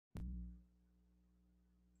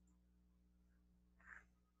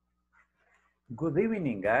Good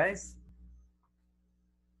evening, guys.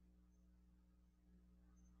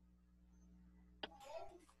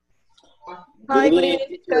 Hi, good evening,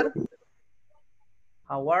 teacher.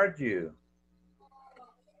 How are you?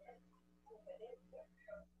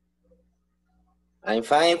 I'm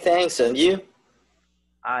fine, thanks. And you?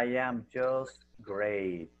 I am just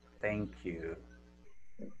great. Thank you.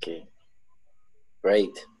 Okay,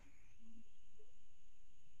 great.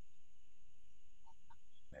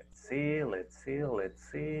 Let's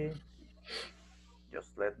see.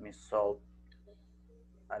 Just let me solve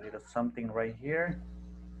a little something right here.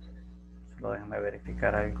 Solo déjame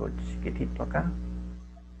verificar algo chiquitito acá.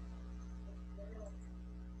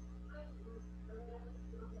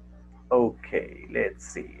 Okay, let's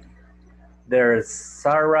see. There's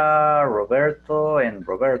Sarah, Roberto, and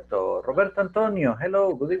Roberto. Roberto Antonio,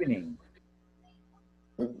 hello, good evening.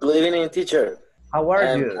 Good evening, teacher. How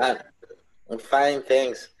are you? I'm fine,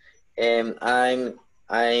 thanks. And I'm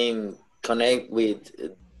connect with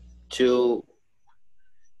two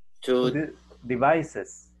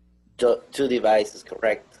devices. Two devices,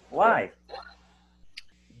 correct? Why?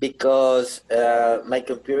 Because my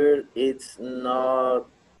computer it's not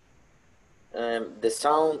the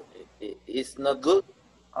sound is not good.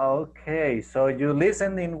 Okay, so you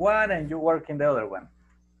listen in one and you work in the other one.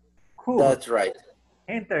 Cool. That's right.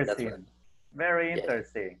 Interesting. That's right. Very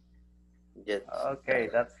interesting. Yes. Okay,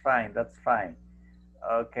 that's fine. That's fine.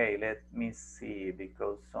 Okay, let me see,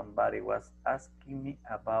 because somebody was asking me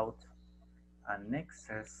about an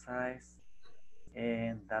exercise,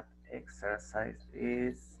 and that exercise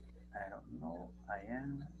is, I don't know,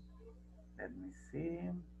 let me see.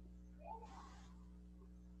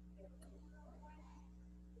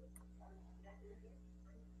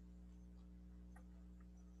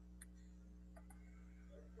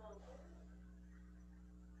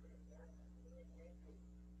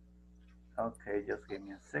 Okay, just give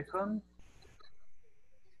me a second.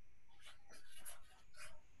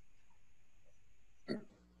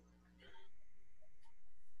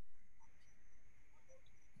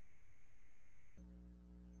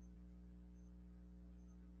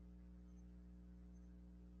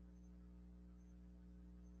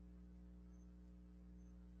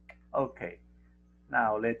 Okay,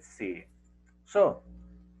 now let's see. So,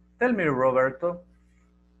 tell me, Roberto,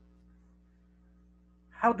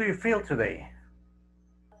 how do you feel today?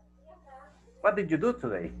 What did you do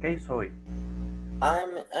today? ¿Qué hizo hoy?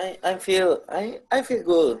 I feel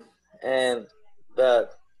good, and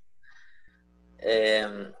but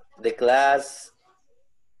the class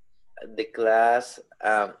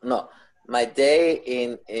no, my day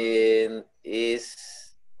in is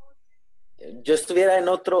yo estuviera en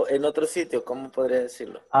otro sitio, ¿cómo podría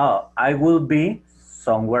decirlo? Oh, I will be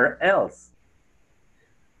somewhere else.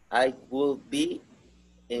 I will be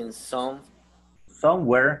in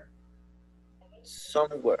somewhere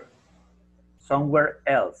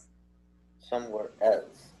else.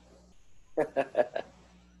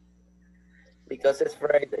 Because it's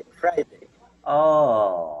Friday.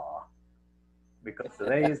 Oh, because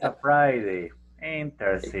today is a Friday.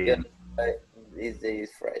 Interesting. This day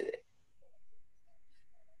is Friday.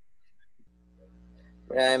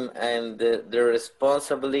 I'm the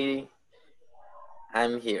responsibility.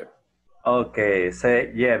 I'm here. Okay,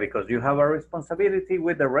 say yeah, because you have a responsibility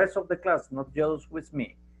with the rest of the class, not just with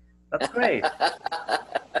me. That's great.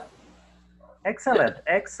 Excellent,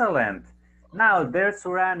 excellent. Now there's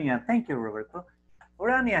Urania. Thank you, Roberto.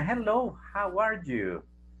 Urania, hello, how are you?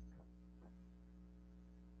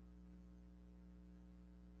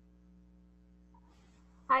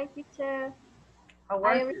 Hi, teacher. How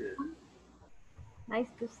are you?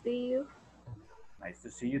 Nice to see you. Nice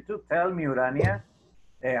to see you too. Tell me, Urania,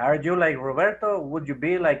 are you like Roberto? Would you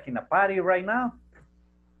be like in a party right now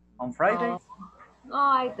on Fridays? No,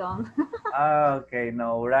 I don't. Okay,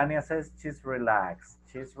 no, Urania says she's relaxed.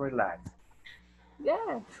 She's relaxed.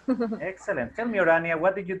 Yes. Excellent. Tell me, Urania,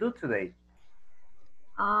 what did you do today?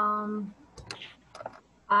 I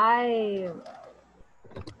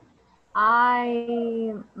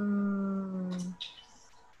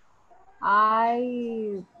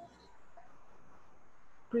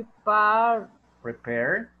prepare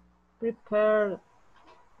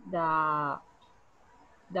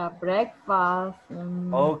the breakfast.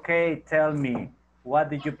 Okay, tell me, what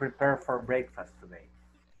did you prepare for breakfast today?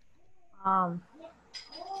 I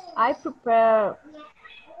prepare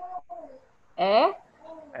Eggs.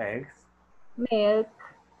 Milk.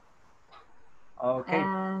 Okay.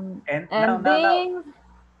 And now,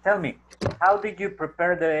 tell me, how did you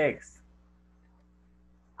prepare the eggs?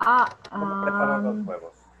 ¿Cómo preparó los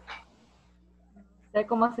huevos? sé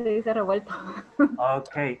cómo se dice revuelto.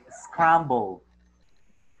 Okay, scramble.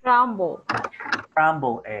 Scramble.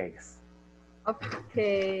 Scramble eggs.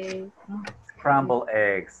 Okay. Scramble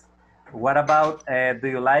eggs. What about, do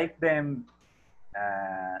you like them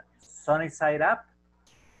sunny side up?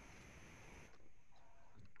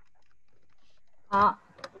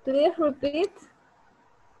 Please repeat.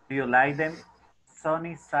 Do you like them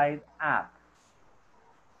sunny side up?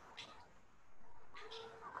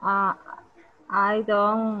 I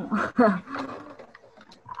don't.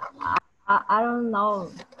 I don't know.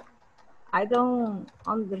 I don't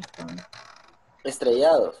understand.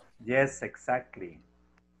 Estrellados. Yes, exactly.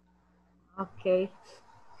 Okay.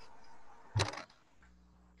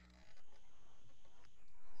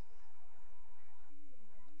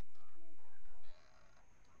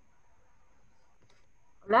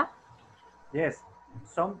 Hola? Yes.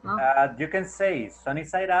 Some No. you can say sunny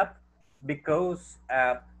side up because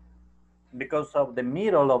of the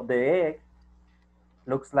middle of the egg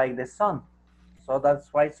looks like the sun. So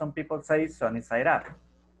that's why some people say sunny side up.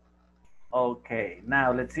 Okay,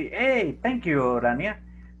 now let's see. Hey, thank you, Rania.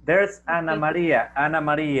 There's Ana Okay. Maria. Ana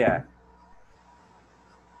Maria,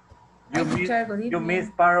 Hi, teacher. Good you evening.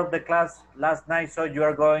 missed part of the class last night, so you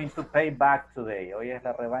are going to pay back today. Hoy es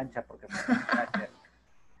la revancha porque faltaste ayer.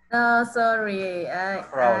 No, sorry. No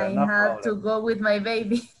problem, I no had to problem. go with my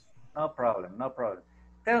baby. No problem, no problem.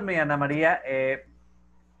 Tell me, Ana Maria,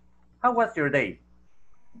 how was your day?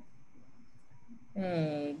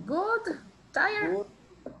 Good. Tired. Good.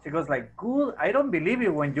 She goes like, good. I don't believe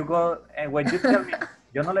you when you go and when you tell me.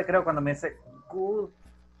 Yo no le creo cuando me dice, good.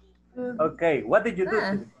 Good. Okay, what did you do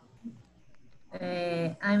Ah,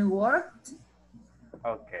 today? I'm worked.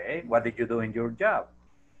 Okay, what did you do in your job?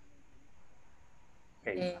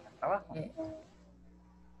 Okay, Eh, trabajo.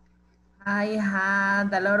 I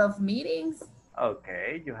had a lot of meetings.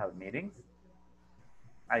 Okay, you have meetings.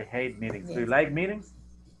 I hate meetings. Do you Yes. like meetings?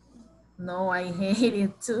 No, I hate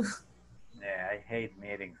it too. Yeah, I hate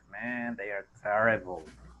meetings, man. They are terrible.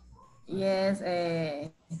 Yes,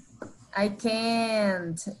 I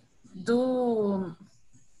can't do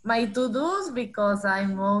my to-dos because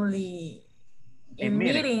I'm only in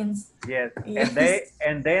meetings. meetings. Yes, Yes.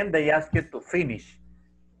 and then they ask you to finish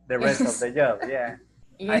the rest of Yes. the job. Yeah,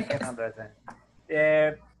 I can Yes. understand.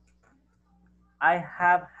 Yeah, I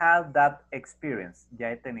have had that experience. Ya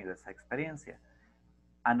he tenido esa experiencia.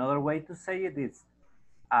 Another way to say it is,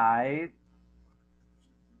 I've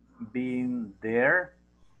been there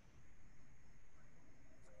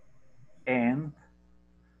and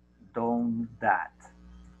done that.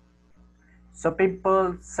 So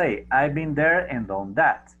people say, I've been there and done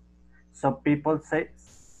that. So people say,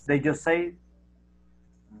 they just say,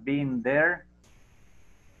 been there,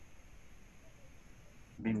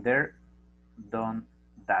 done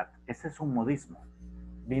that. Ese es un modismo.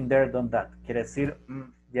 Been there, done that. Quiere decir,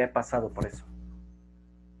 ya he pasado por eso.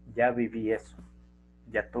 Ya viví eso.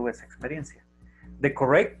 Ya tuve esa experiencia. The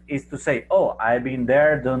correct is to say, oh, I've been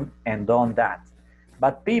there, done, and done that.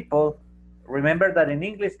 But people, remember that in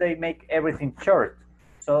English they make everything short.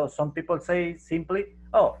 So some people say simply,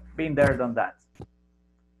 oh, been there, done that.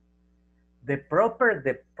 The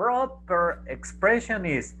proper expression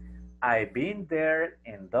is, I've been there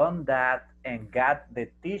and done that and got the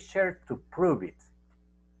t-shirt to prove it.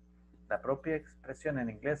 La propia expresión en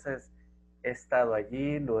inglés es, he estado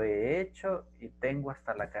allí, lo he hecho y tengo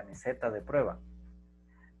hasta la camiseta de prueba.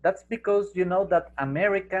 That's because you know that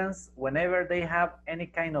Americans, whenever they have any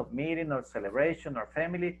kind of meeting or celebration or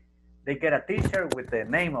family, they get a t-shirt with the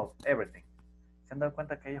name of everything. ¿Se han dado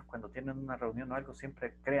cuenta que ellos cuando tienen una reunión o algo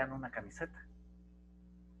siempre crean una camiseta?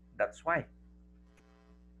 That's why.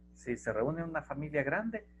 Si se reúne una familia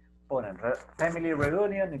grande, ponen family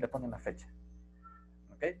reunion y le ponen la fecha.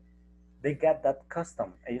 Okay? They got that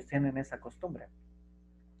custom. Ellos tienen esa costumbre.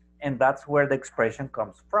 And that's where the expression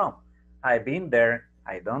comes from. I've been there,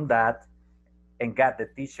 I done that, and got the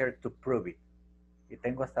t-shirt to prove it. Y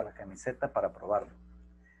tengo hasta la camiseta para probarlo.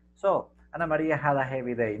 So, Ana Maria had a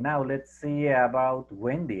heavy day. Now let's see about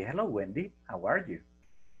Wendy. Hello, Wendy. How are you?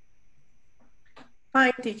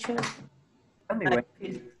 Fine, teacher. Tell me,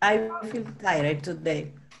 Wendy. I feel tired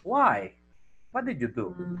today. Why? What did you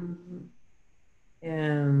do?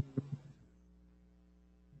 I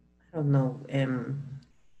don't know.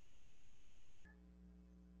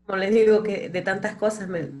 Como les digo que de tantas cosas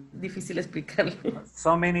me es difícil explicarle.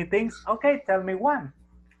 So many things? Okay, tell me one.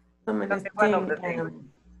 So many Tell me one of the things. things.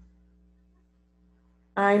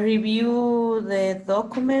 I review the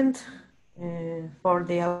document for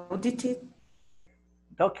the audited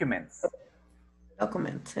Documents.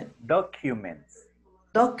 document. Documents.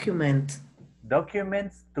 Document.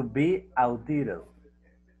 Documents to be audited.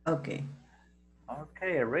 Okay.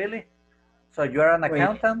 Okay, really? So you are an Wait.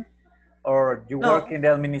 accountant or you work No, in the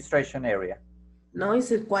administration area? no,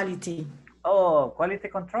 it's a quality. Oh, quality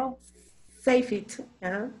control? Save it.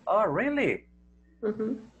 Yeah. Oh, really?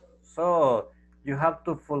 Mhm. So you have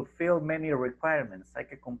to fulfill many requirements. Hay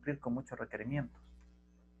que cumplir con muchos requerimientos.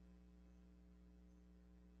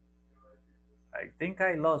 I think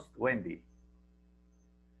I lost Wendy.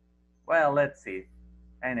 Well, let's see.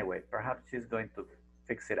 Anyway, perhaps she's going to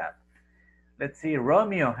fix it up. Let's see,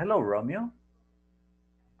 Romeo. Hello, Romeo.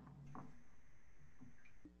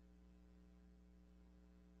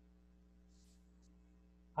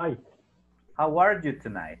 Hi, How are you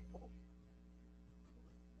tonight?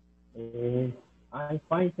 I'm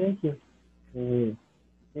fine, thank you.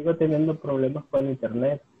 Sigo teniendo problemas con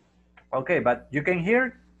internet. Okay, but you can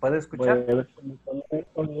hear? ¿Puede Voy a escuchar? ver si me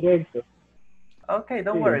conecto directo. Okay,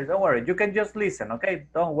 don't Sí. worry, don't worry. You can just listen, okay?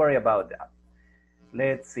 Don't worry about that.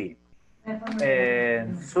 Let's see.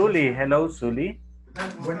 Sully, hello, Sully.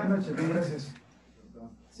 Buenas noches, bien, gracias.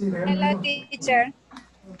 Hello, teacher.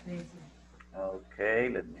 Okay,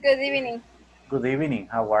 let me. Good evening. Good evening.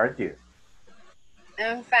 How are you?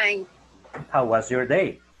 I'm fine. How was your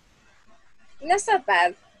day? Not so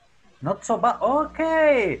bad. Not so bad.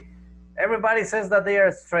 Okay. Everybody says that they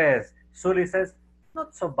are stressed. Sully says,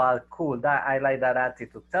 not so bad. Cool. I like that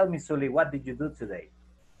attitude. Tell me, Sully, what did you do today?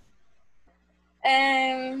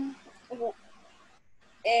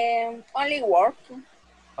 Only work.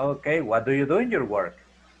 Okay. What do you do in your work?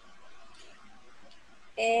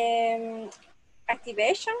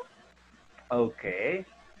 Activation. Okay.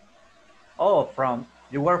 Oh,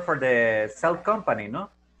 you work for the cell company, no?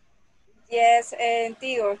 Yes,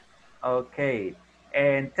 Tigo. Okay.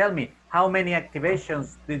 And tell me, how many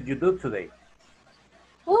activations did you do today?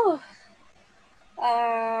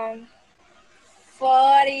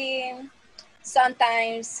 40,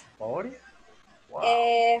 sometimes 40?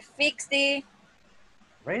 Wow. 60.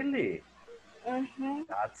 Really? Mm-hmm.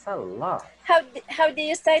 That's a lot. How do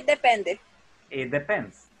you say depende? It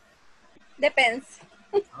depends. Depends.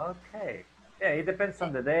 Okay. Yeah, it depends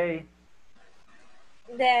on the day.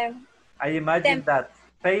 The, I imagine that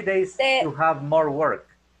paydays you have more work.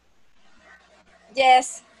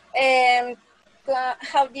 yes.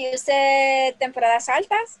 How do you say temporadas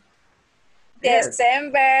altas? Yes.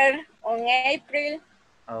 December, on April.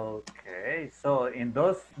 Okay, so in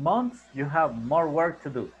those months you have more work to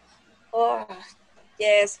do. Oh,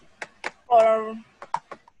 yes. For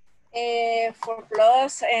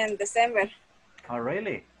plus and December. Oh,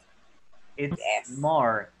 really? It's Yes.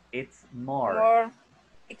 more. It's more.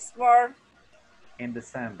 It's more In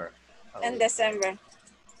December. in December.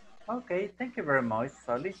 Okay, thank you very much,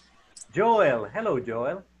 Sully. Joel, hello,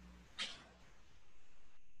 Joel.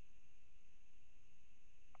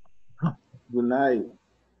 Good night.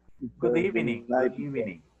 Good evening. Good night. Good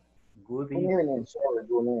evening. Good evening. Sorry,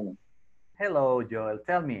 good evening. Hello, Joel.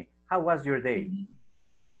 Tell me, how was your day?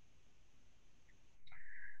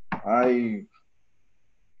 I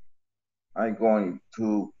going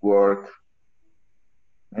to work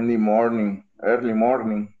in the morning, early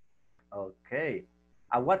morning. Okay.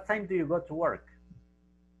 At what time do you go to work?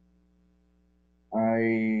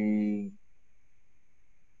 I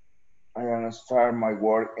gonna start my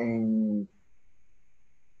work in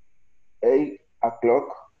 8 o'clock.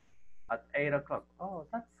 At 8 o'clock. Oh,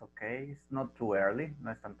 that's okay. It's not too early.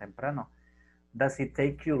 No es tan temprano. Does it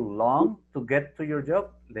take you long to get to your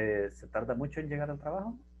job? ¿Se tarda mucho en llegar al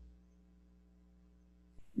trabajo?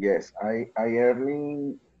 Yes, I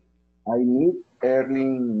need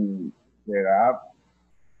early get up.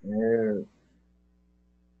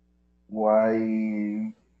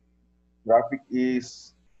 Why traffic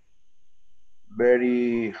is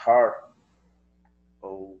very hard.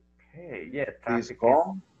 Okay, yeah, traffic Is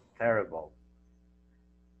home. Terrible.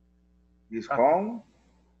 Is home.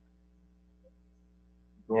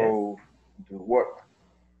 Go to work.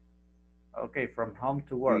 Okay, from home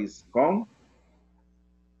to work. Is home.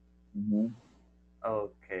 Mm-hmm.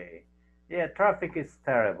 Okay. Yeah, traffic is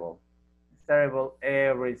terrible. It's terrible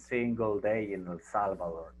every single day in El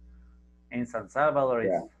Salvador. In San Salvador,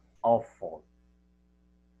 it's awful.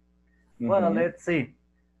 Mm-hmm. Well, let's see.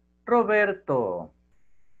 Roberto.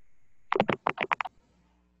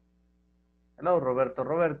 Hello, Roberto.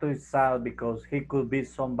 Roberto is sad because he could be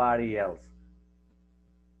somebody else.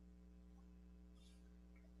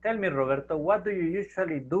 Tell me, Roberto, what do you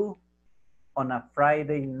usually do on a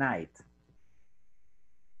Friday night?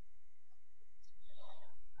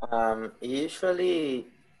 Usually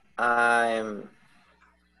I'm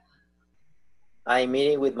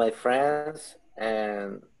meeting with my friends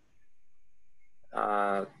and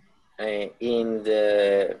in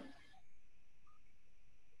the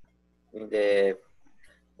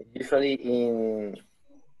usually in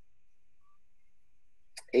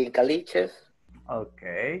caliches.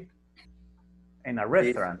 Okay. In a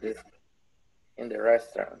restaurant. In the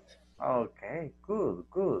restaurant. Okay, good,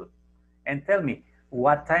 good. And tell me,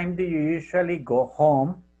 what time do you usually go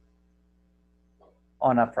home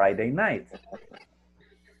on a Friday night?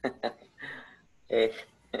 It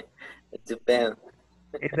depends.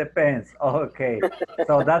 It depends. Okay.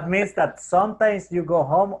 So that means that sometimes you go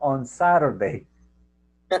home on Saturday.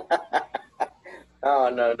 Oh,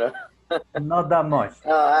 no. Not that much.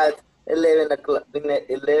 At 11 o'clock,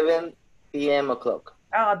 11 p.m. o'clock.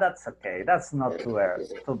 Oh, that's okay. That's not too early,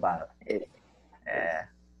 too bad.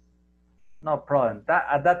 No problem.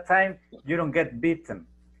 At that time, you don't get beaten.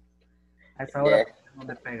 A esa hora no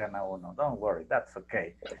le pegan a uno. Don't worry, that's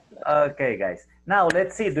okay. Okay, guys. Now,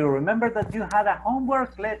 let's see. Do you remember that you had a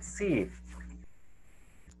homework? Let's see.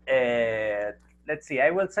 Let's see. I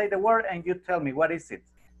will say the word and you tell me what is it.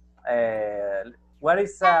 What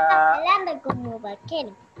is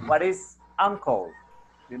uncle?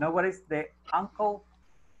 You know what is the uncle?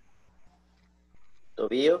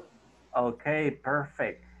 Tobillo. Okay,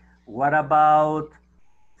 perfect. What about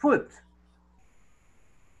foot?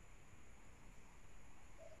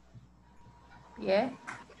 Yeah.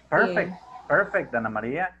 Perfect, Yeah. perfect, Ana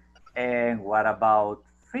Maria. And what about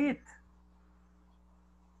feet?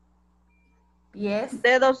 Yes.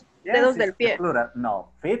 Dedos, Yes, dedos it's del the pie. plural. No,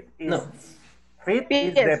 feet is No. feet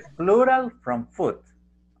is Pies. the plural from foot.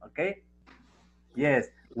 Okay. Yes.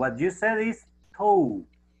 What you said is toe.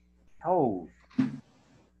 Toe.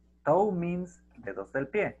 Toe means dedos del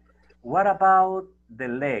pie. What about the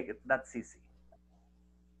leg? That's easy.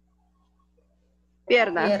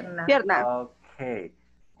 Pierna. Pierna. Okay.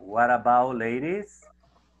 What about ladies?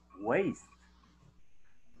 Waist.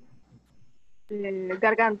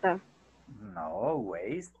 Garganta. No,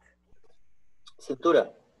 waist. Cintura.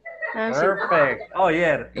 Perfect. Oh,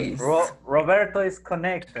 yeah. Yes. Roberto is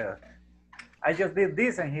connected. I just did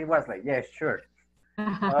this and he was like, yeah, sure.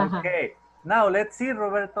 Okay. Now let's see,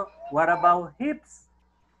 Roberto. What about hips?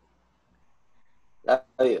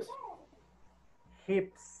 Labios.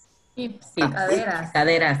 Hips. Hips. Hips. Caderas.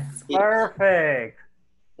 Caderas. Perfect.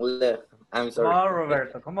 Left. I'm Come sorry. on,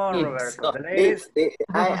 Roberto. Come on, Hips. Roberto. No, The ladies.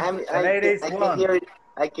 I ladies can won. hear it.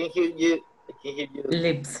 I can hear you. I can hear you.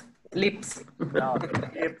 Lips. Lips. No,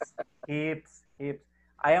 hips, hips, hips.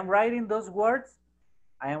 I am writing those words.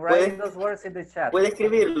 I am writing those words in the chat. Puede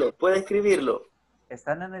escribirlo.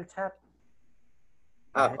 Están en el chat.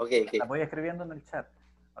 Okay. La voy escribiendo en el chat.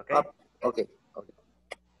 Okay. Okay.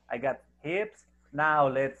 I got hips. Now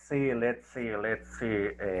let's see.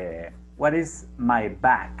 What is my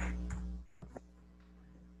back?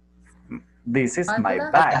 This is my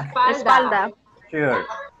back. Espalda. Sure.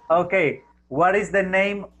 Okay. What is the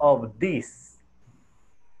name of this?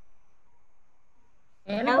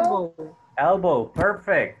 Elbow. Elbow.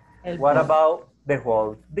 Perfect. Elbow. What about the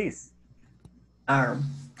whole this? Arm.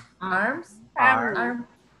 Arms. Arm.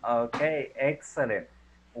 Okay. Excellent.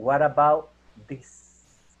 What about this?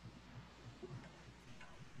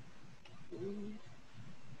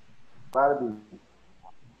 Barbie.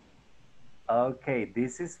 Okay.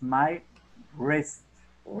 This is my wrist.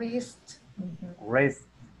 Wrist. Wrist.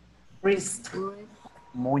 Wrist.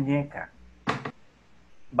 Muñeca.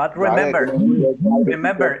 But remember,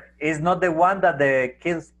 it's not the one that the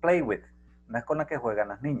kids play with. No es con la que juegan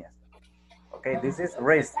las niñas. Okay, this is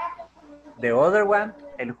wrist. The other one,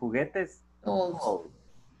 el juguete es Balls.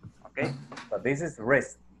 Okay, but this is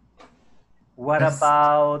wrist. What Wrist.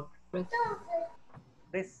 about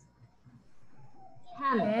this?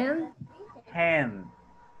 Hand.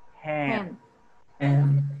 Hand.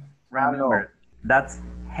 And Remember, that's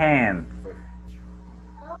hand.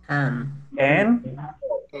 hand. And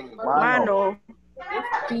Mano.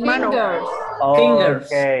 Fingers. Fingers.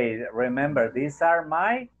 Okay, remember, these are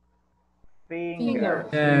my fingers.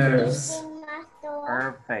 Fingers.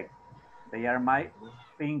 Perfect. They are my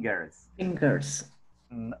fingers. Fingers.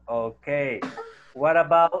 Okay. What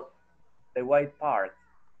about the white part?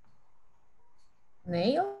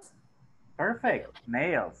 Nails. Perfect.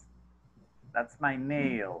 Nails. That's my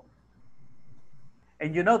nail.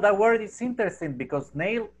 And you know, that word is interesting because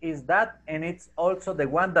nail is that, and it's also the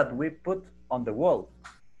one that we put on the wall.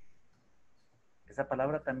 Esa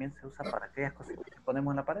palabra también se usa para aquellas cositas que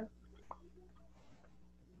ponemos en la pared.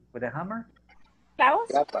 With a hammer. Clavos.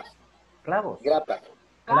 Grapa. Clavos. Grapa.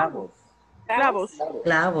 Clavos. Clavos.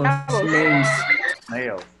 Clavos. Nails.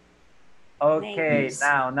 Nails. Okay, Nails.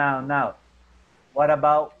 now. What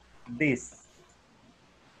about this?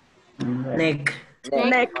 Neck.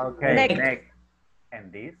 Neck. Okay, Neck. neck.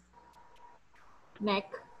 And this? Neck.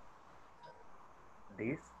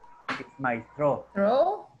 This? It's my throat.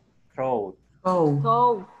 Throw. Throat. Oh.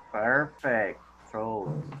 Toe. Perfect.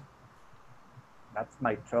 Throat. That's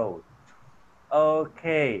my throat.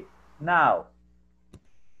 Okay. Now,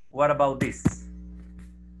 what about this?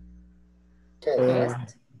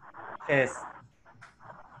 Chest. Chest.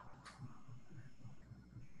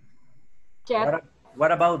 Chest.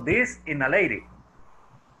 What about this in a lady?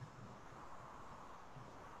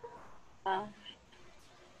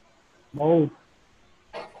 Mouth.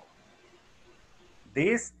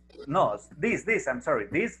 This? No, this, I'm sorry.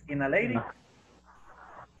 This in a lady?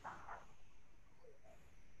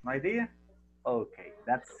 No idea? Okay,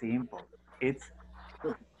 that's simple. It's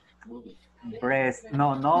breast.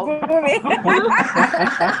 No, no.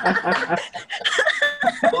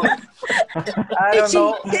 I don't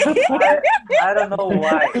know. I don't know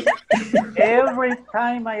why. Every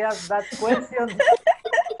time I ask that question,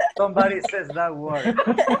 somebody says that word.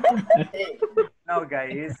 No,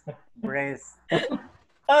 guys, it's breast.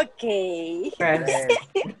 Okay. Breast.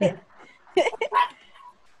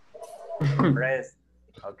 Breast.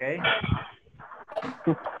 Okay.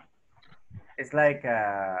 It's like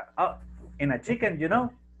oh, in a chicken, you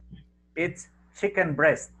know, it's chicken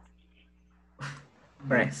breast.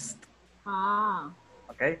 Breast. Ah.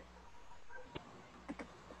 Okay.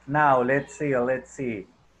 Now let's see.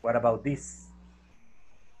 What about this?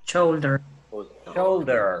 Shoulder.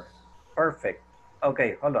 Shoulder. Perfect.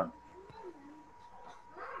 Okay, hold on.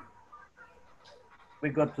 We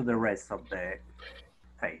go to the rest of the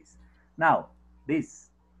face. Now, this.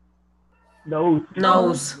 Nose.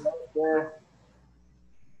 Nose.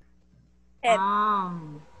 Head.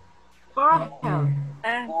 Forehead.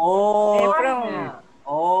 All, From.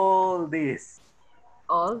 all this.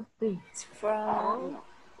 All this. From.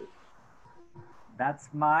 That's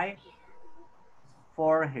my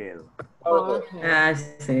forehead. Forehead. I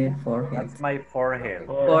see. Forehead. That's my forehead.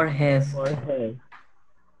 Forehead. Forehead.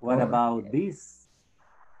 What about this?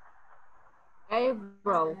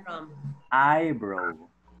 Eyebrow. Eyebrow.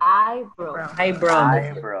 Eyebrow. Eyebrow.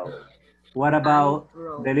 Eyebrow. What about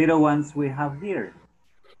Eyebrow. the little ones we have here?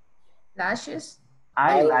 Lashes.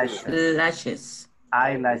 Eyelashes. Lashes.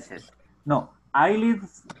 Eyelashes. No,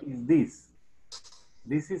 eyelids is this.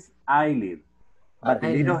 This is eyelid. But the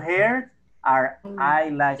little hairs are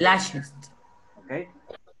eyelashes. Lashes. Okay?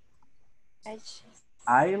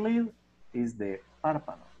 Eyelid is the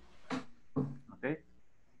párpado. Okay?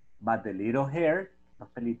 But the little hair, los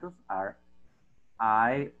pelitos, are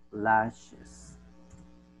eyelashes.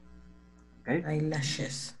 Okay?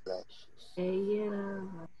 Eyelashes. Yo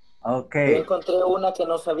Okay. encontré una que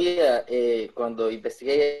no sabía cuando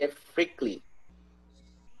investigué prickly.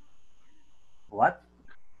 What?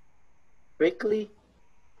 Prickly.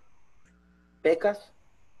 Pecas.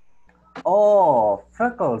 Oh,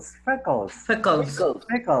 freckles, freckles. Freckles. Prickles.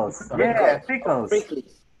 Prickles. Yeah, prickles.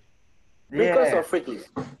 Pricklies. Prickles Yeah, or fricklies?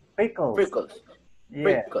 prickles. Prickles. Yeah.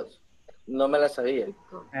 Prickles. No me la sabía.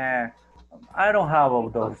 I don't have all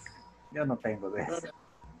those. Yo no tengo de eso.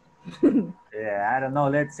 Yeah, I don't know.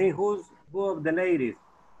 Let's see who of the ladies.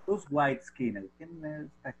 Who's white skin? ¿Quién de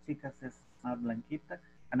estas chicas es más blanquita?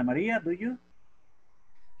 Ana María, do you?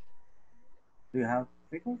 Do you have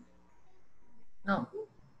prickles? No.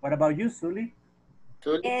 What about you, Sully?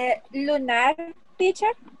 Lunar,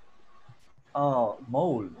 teacher. Oh,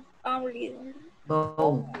 mole. Only.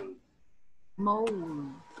 Bow.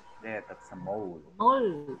 Mole. Yeah, that's a mole.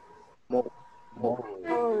 Mole.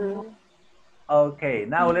 Mole. Okay,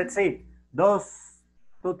 now let's see. Those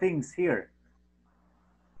two things here.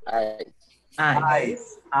 Eyes.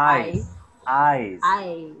 Eyes. Eyes. Eyes.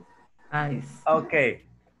 Eyes. Eyes. Okay.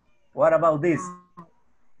 What about this?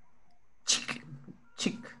 Chick.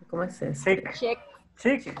 Chick. ¿Cómo es eso? Chick. Check.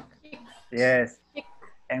 Chick. Yes.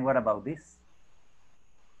 And what about this?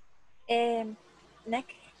 Neck.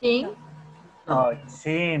 Chin. Oh,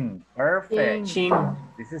 chin. Perfect. Chin.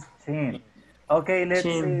 This is chin. Okay, let's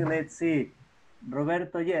Chin. see.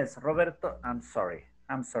 Roberto, yes. Roberto, I'm sorry,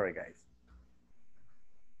 guys.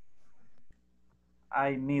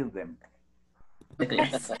 I need them.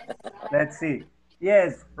 Let's see.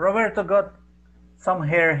 Yes, Roberto got some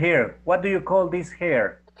hair here. What do you call this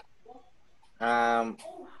hair?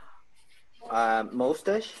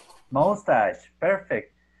 Mustache. Mustache.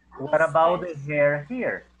 Perfect. What about the hair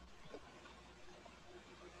here?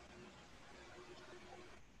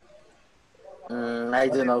 I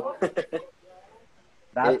don't know.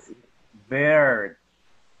 That's beard.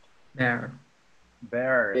 There.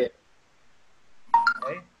 Beard.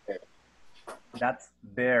 Okay. That's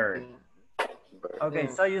beard. Okay,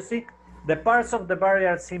 so you see, The parts of the body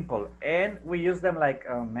are simple, and we use them like,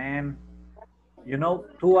 oh man, you know,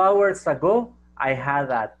 2 hours ago, I had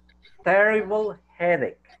a terrible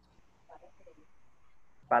headache.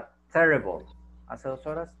 But terrible. Hace 2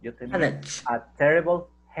 horas yo tenía Headache. a terrible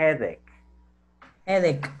headache.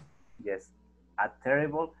 Headache. Yes, a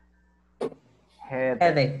terrible headache.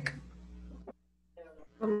 Headache.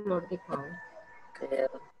 Dolor de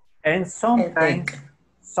cabeza. And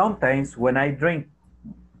sometimes when I drink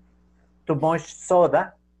too much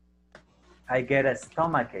soda, I get a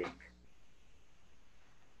stomachache.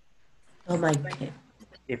 Stomachache.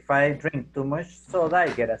 If I drink too much soda, I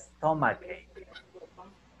get a stomachache.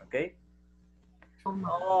 Okay?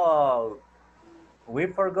 Oh, we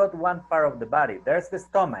forgot one part of the body. There's the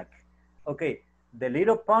stomach. Okay, the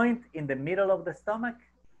little point in the middle of the stomach.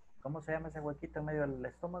 ¿Cómo se llama ese huequito en medio del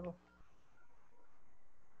estómago?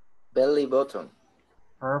 Belly button.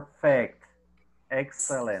 Perfect.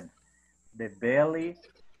 Excellent. The belly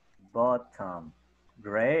button.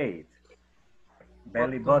 Great.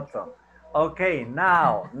 Belly button. Okay,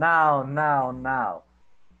 now.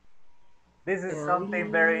 This is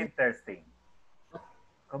something very interesting.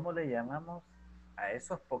 ¿Cómo le llamamos a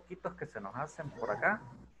esos poquitos que se nos hacen por acá?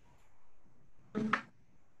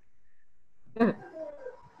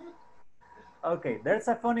 Okay, there's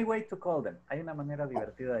a funny way to call them. Hay una manera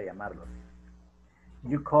divertida de llamarlos.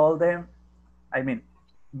 You call them,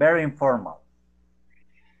 very informal.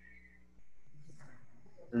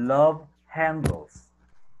 Love handles.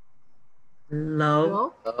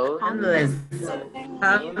 Love handles.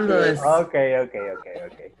 Okay.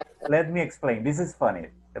 Let me explain. This is funny.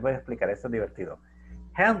 Te voy a explicar. Esto es divertido.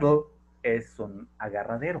 Handle es un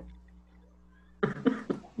agarradero.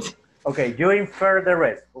 Okay, you infer the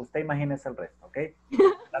rest. Usted imagínese el resto, okay?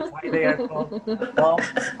 That's why they are called love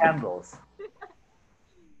handles.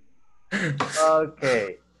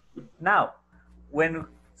 Okay. Now, when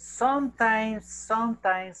sometimes some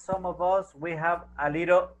of us, we have a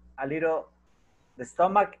little, the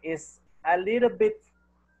stomach is a little bit,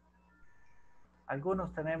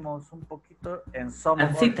 algunos tenemos un poquito, and some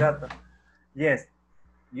of us, yes,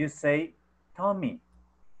 you say tummy.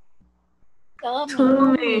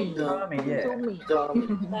 Tummy. Yeah. Tummy.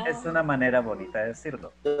 Es una manera bonita de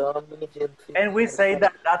decirlo. And we say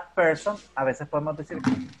that that person, a veces podemos decir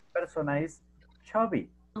que persona is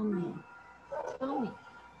chubby.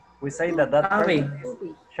 We say that that person is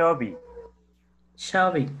chubby.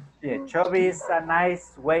 Chubby. Yeah, chubby is a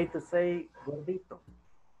nice way to say gordito.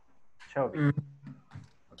 Chubby.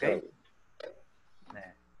 Okay?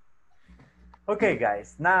 Okay,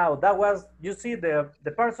 guys, now that was, you see the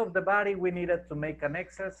parts of the body we needed to make an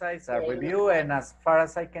exercise, a review, and as far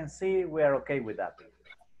as I can see, we are okay with that.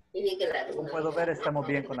 Como puedo ver, estamos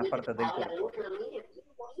bien con las partes del cuerpo.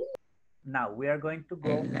 Now, we are going to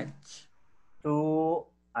go to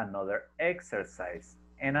another exercise,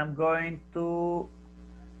 and I'm going to,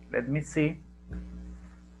 let me see.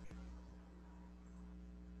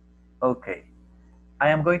 Okay, I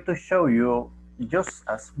am going to show you just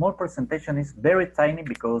a small presentation. Is very tiny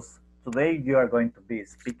because today you are going to be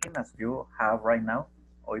speaking as you have right now.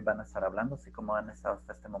 Hoy van a estar hablando así como han estado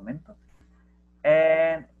hasta este momento.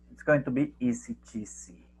 And it's going to be easy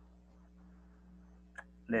cheesy.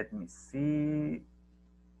 Let me see.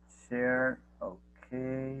 Share.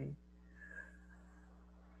 Okay.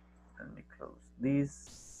 Let me close this.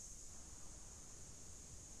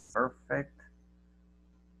 Perfect.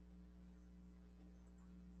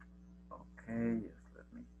 Okay, yes, let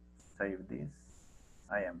me save this.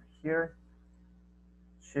 I am here,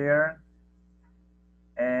 share,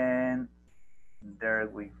 and there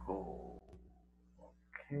we go.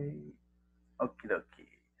 Okay, okie dokie.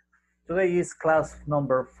 Today is class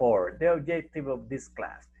number 4, the objective of this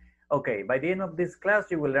class. Okay, by the end of this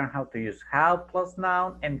class, you will learn how to use have plus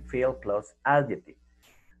noun and feel plus adjective.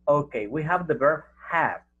 Okay, we have the verb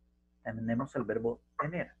have. Tenemos el verbo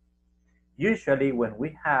tener. Usually when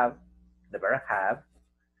we have the verb have,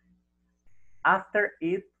 after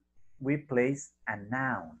it, we place a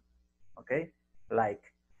noun, okay? Like,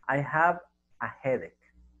 I have a headache.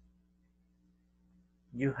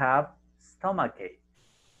 You have stomachache.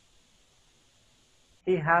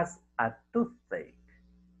 He has a toothache.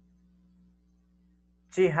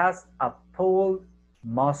 She has a pulled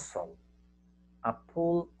muscle. A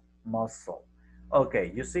pulled muscle.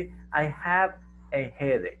 Okay, you see, I have a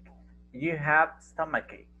headache. You have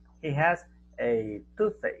stomachache. He has a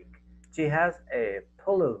toothache. She has a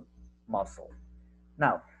pulled muscle.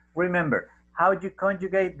 Now, remember, how you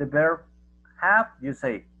conjugate the verb have? You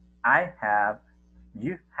say, I have,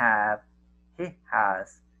 you have, he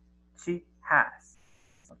has, she has.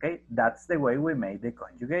 Okay, that's the way we made the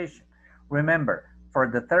conjugation. Remember, for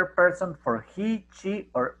the third person, for he, she,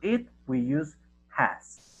 or it, we use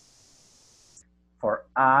has. For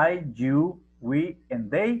I, you, we, and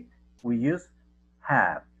they, we use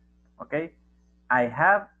have. Okay? I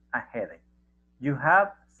have a headache. You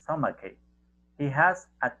have stomachache. He has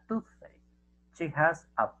a toothache. She has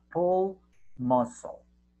a pulled muscle.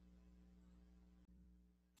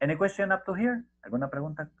 Any question up to here? ¿Alguna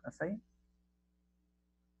pregunta hasta ahí?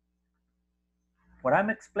 What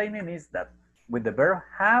I'm explaining is that with the verb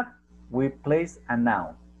have, we place a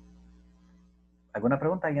noun. ¿Alguna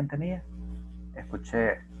pregunta alguien tenía?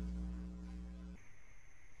 Escuché.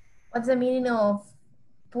 What's the meaning of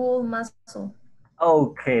pull muscle?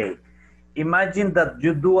 Okay. Imagine that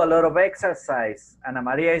you do a lot of exercise. Ana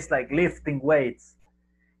Maria is like lifting weights.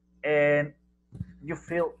 And you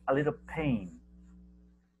feel a little pain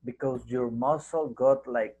because your muscle got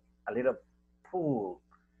like a little pull.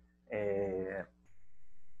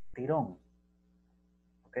 Tirón.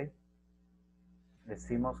 ¿Ok?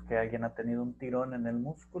 Decimos que alguien ha tenido un tirón en el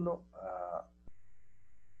músculo.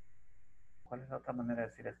 ¿Cuál es la otra manera de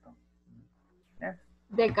decir esto?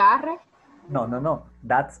 Desgarre. No.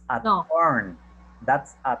 That's a torn.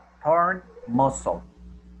 That's a torn muscle.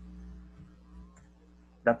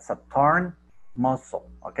 That's a torn muscle.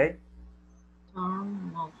 Okay?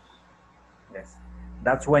 Torn muscle. Yes.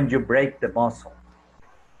 That's when you break the muscle.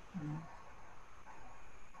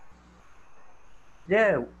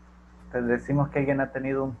 Yeah. Entonces decimos que alguien ha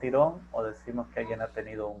tenido un tirón o decimos que alguien ha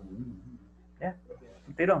tenido un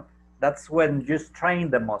tirón. That's when you strain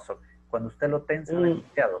the muscle. Cuando usted lo tensa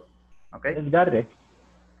demasiado. Okay? Desgarre.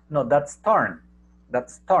 No, that's torn.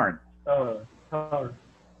 That's torn. Torn.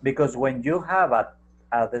 Because when you have a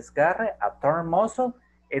desgarre, a torn muscle,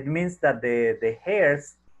 it means that the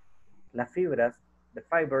hairs, las fibras, the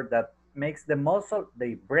fiber that makes the muscle,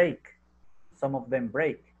 they break. Some of them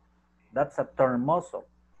break. That's a torn muscle.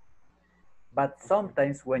 But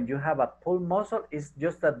sometimes when you have a pull muscle, it's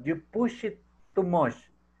just that you push it too much.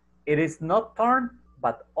 It is not torn,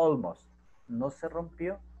 but almost. No se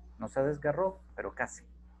rompió, no se desgarró, pero casi.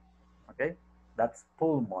 Okay? That's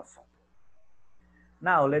pull muscle.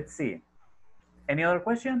 Now, let's see. Any other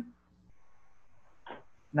question?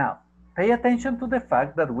 Now, pay attention to the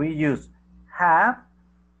fact that we use have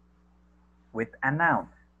with a noun.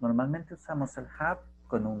 Normalmente usamos el have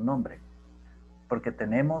con un nombre, porque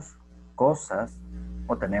tenemos cosas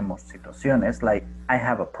o tenemos situaciones like I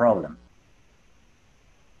have a problem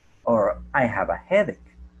or I have a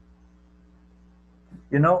headache.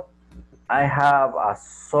 You know, I have a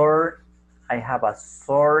sore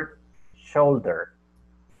shoulder.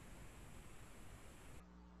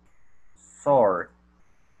 Sore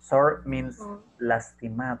means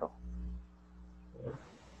lastimado,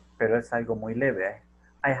 pero es algo muy leve.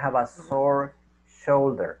 I have a sore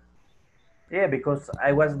shoulder. Yeah, because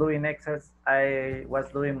I was doing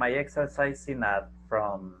my exercising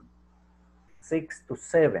from 6 to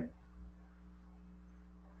 7.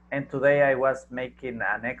 And today I was making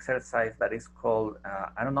an exercise that is called,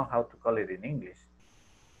 I don't know how to call it in English.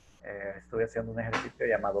 Estoy haciendo un ejercicio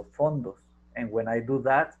llamado fondos. And when I do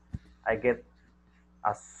that, I get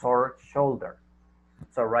a sore shoulder.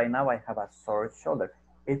 So right now I have a sore shoulder.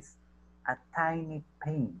 It's a tiny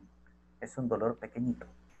pain. Es un dolor pequeñito.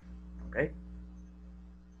 Okay?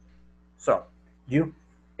 So,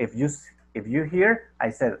 if you hear,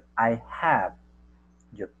 I said, I have.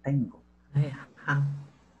 Yo tengo. I have.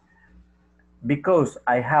 Because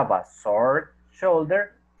I have a sore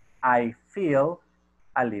shoulder, I feel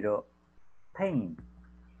a little pain.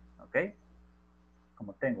 Okay?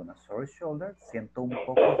 Como tengo una sore shoulder, siento un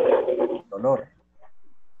poco de dolor.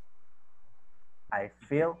 I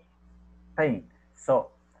feel pain.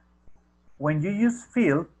 So, when you use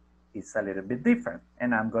feel, it's a little bit different.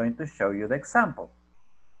 And I'm going to show you the example.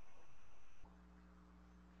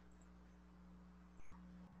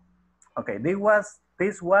 Okay,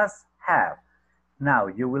 this was have. Now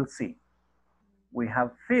you will see. We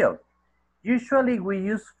have feel. Usually we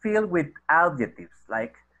use feel with adjectives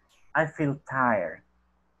like I feel tired.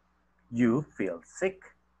 You feel sick.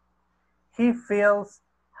 He feels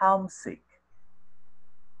homesick.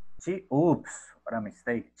 Oops, what a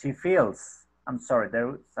mistake. She feels, I'm sorry,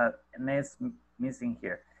 there is an S missing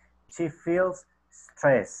here. She feels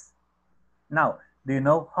stressed. Now, do you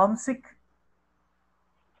know homesick?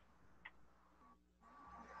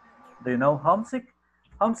 Do you know homesick?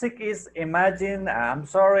 Homesick is, imagine, I'm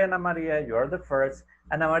sorry, Ana Maria, you're the first.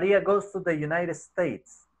 Ana Maria goes to the United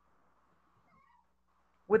States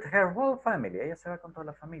with her whole family. Ella se va con toda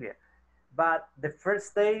la familia. But the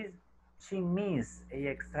first day, she misses,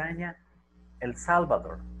 ella extraña El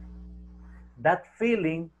Salvador. That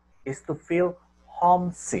feeling is to feel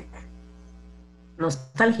homesick.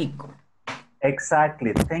 Nostálgico.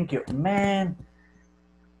 Exactly. Thank you. Man,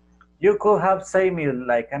 you could have said me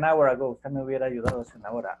like an hour ago. Usted me hubiera ayudado hace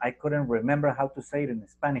una hora. I couldn't remember how to say it in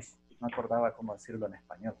Spanish. No acordaba cómo decirlo en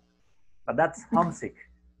español. But that's homesick.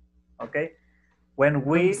 Okay? When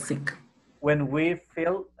we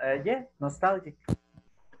feel, yeah, nostalgic.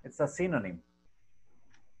 It's a synonym.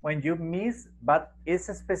 When you miss, but it's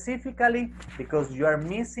specifically because you are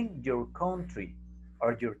missing your country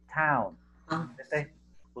or your town.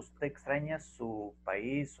 Usted extraña su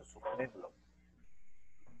país o su pueblo.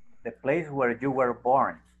 The place where you were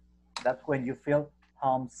born. That's when you feel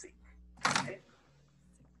homesick. Okay?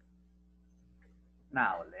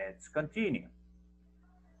 Now, let's continue.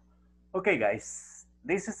 Okay, guys,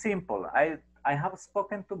 this is simple. I have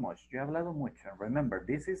spoken too much. Yo he hablado mucho. Remember,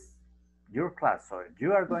 this is your class, so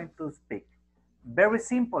you are going to speak. Very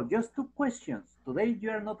simple, just 2 questions. Today you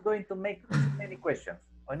are not going to make many questions.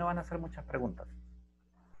 Hoy no van a hacer muchas preguntas.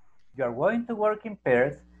 You are going to work in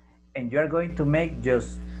pairs and you are going to make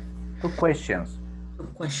just 2 questions. 2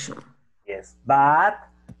 questions. Yes, but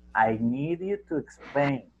I need you to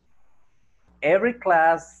explain. Every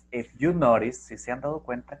class, if you notice, si se han dado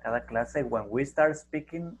cuenta, cada clase, when we start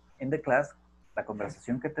speaking in the class, la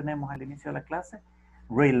conversación que tenemos al inicio de la clase,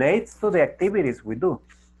 relates to the activities we do.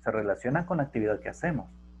 Se relaciona con la actividad que hacemos.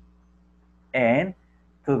 And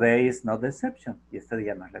today is not the exception. Y este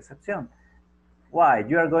día no es la excepción. Why?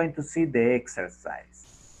 You are going to see the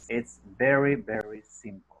exercise. It's very, very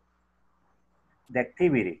simple. The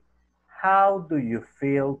activity. How do you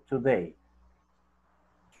feel today?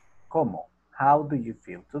 ¿Cómo? How do you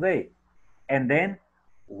feel today? And then,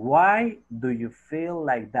 why do you feel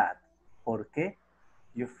like that? ¿Por qué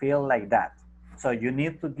you feel like that? So you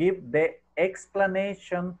need to give the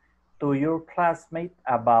explanation to your classmate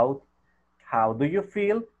about how do you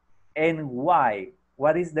feel and why.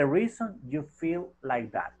 What is the reason you feel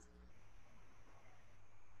like that?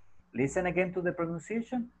 Listen again to the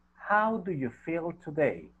pronunciation. How do you feel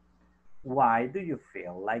today? Why do you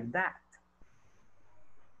feel like that?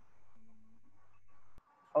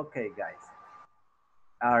 Okay, guys.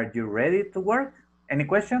 Are you ready to work? Any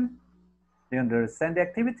question? Do you understand the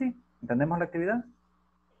activity? ¿Entendemos la actividad?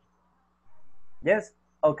 Yes?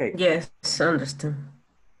 Okay. Yes, understand.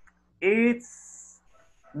 It's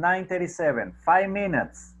 9:37, 5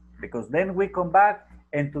 minutes, because then we come back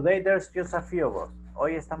and today there's just a few of us.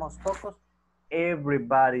 Hoy estamos pocos.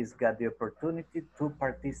 Everybody's got the opportunity to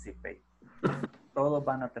participate. Todos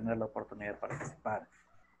van a tener la oportunidad de participar.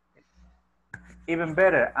 Even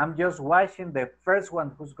better, I'm just watching the first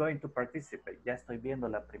one who's going to participate. Ya estoy viendo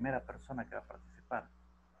la primera persona que va a participar.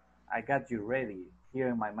 I got you ready here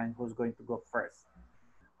in my mind who's going to go first.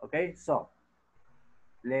 Okay, so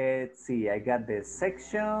let's see. I got the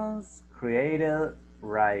sections created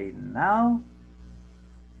right now.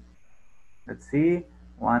 Let's see.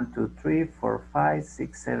 1, 2, 3, 4, 5,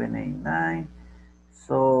 6, 7, 8, 9.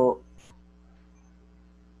 So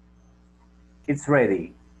it's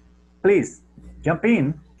ready. Please jump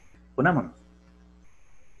in. Unámonos.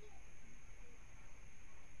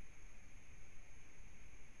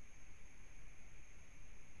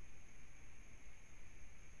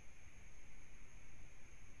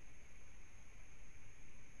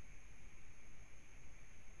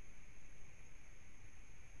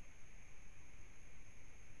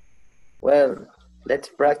 Well, let's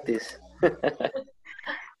practice.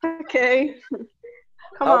 Okay. Come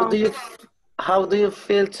How on. do you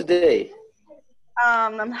feel today?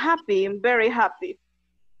 I'm happy. I'm very happy.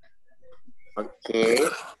 Okay.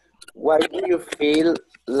 Why do you feel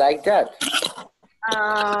like that?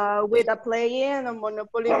 With a playing a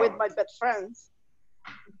Monopoly with my best friends.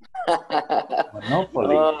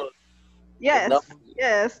 Monopoly. Oh, Yes, no.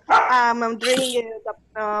 yes. I'm drinking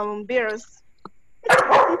beers.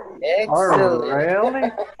 Oh, Excellent.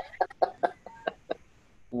 really?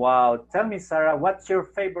 Wow. Tell me, Sarah, what's your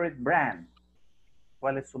favorite brand?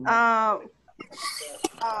 ¿Cuál es su marca?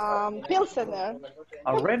 Pilsener.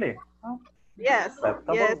 Oh, really? Oh, Yes,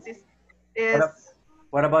 acceptable. yes. It's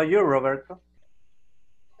What about you, Roberto?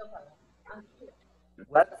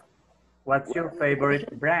 What? What's your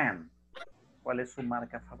favorite brand? ¿Cuál es su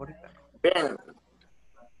marca favorita? Brand.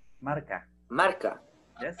 Marca. Marca.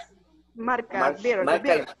 Yes. marca, beer, the marca,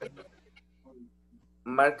 beer,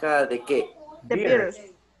 marca de qué? the Beers.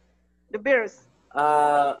 beers, the beers.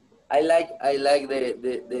 I like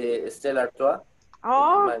the Stella Artois.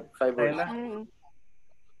 Oh, My favorite. Stella. mm,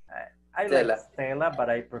 I Stella. like Stella, but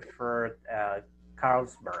I prefer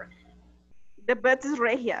Carlsberg. the best is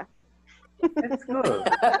Regia. It's good.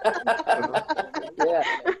 Yeah.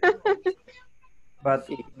 But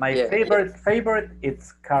Sí, my yeah, favorite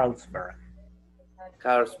is Carlsberg.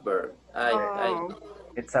 Carlsberg. Oh.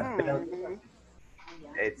 It's a Bel Hmm.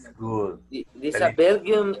 it's good. This a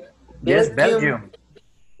Belgium. Yes, Belgium. Belgium.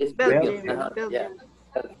 It's Belgium. Belgium. Yeah.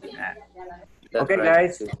 Belgium. Belgium. Ah, That's okay, right.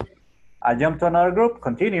 guys. Too. I jump to another group.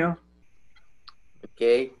 Continue.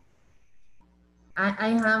 Okay. I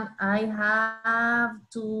have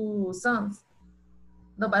two sons.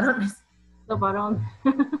 No varones. Los varones.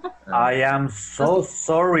 I am so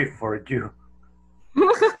sorry for you.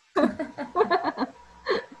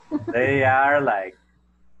 They are like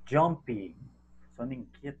jumpy. Son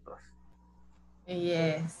inquietos.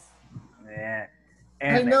 Yes. Yeah.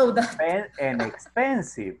 I know that. And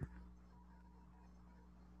expensive.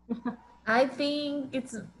 I think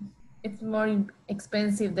it's more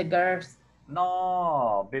expensive, the girls.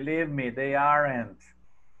 No, believe me, they aren't.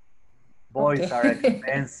 Boys Okay. are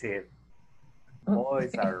expensive.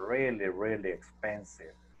 Boys Okay. are really, really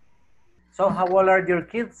expensive. So how old are your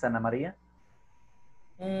kids, Ana Maria?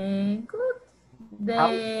 Good. How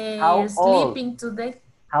They're old? sleeping today.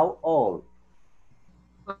 How old?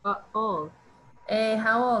 Oh,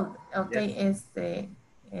 How old? Okay, Yes.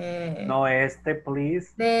 No,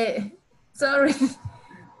 please. Sorry,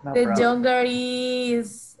 No the problem. younger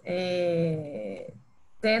is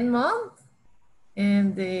 10 months,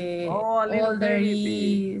 and the Oh, a little older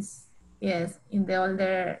baby. is, yes, in the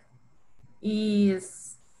older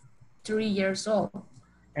is 3 years old.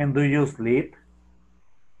 And do you sleep?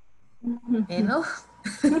 You know?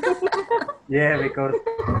 Yeah, because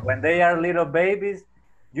when they are little babies,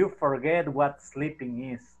 you forget what sleeping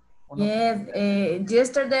is. Yes,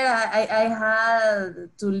 yesterday I had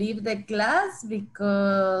to leave the class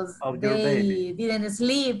because Of your baby. they didn't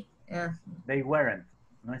sleep. They weren't.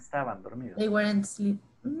 No estaban dormidos. They weren't sleep.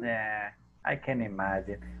 Yeah, I can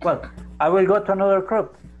imagine. Well, I will go to another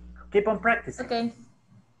group. Keep on practicing. Okay.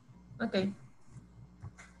 Okay.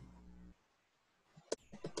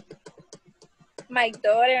 My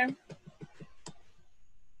daughter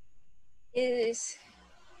is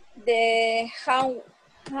the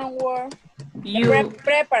handwork. You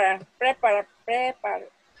Prepare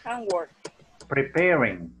handwork.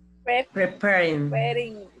 Preparing. preparing.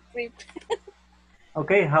 Preparing.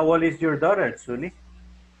 Okay, how old is your daughter, Sully?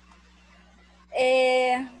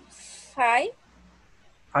 5.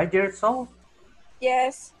 5 years old?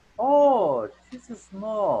 Yes. Oh, she's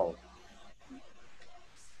small.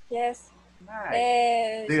 Yes.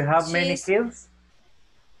 Nice. Do you have many kids?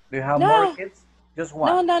 Do you have more kids? Just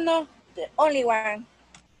one? No. The only one.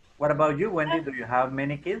 What about you, Wendy? Do you have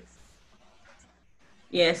many kids?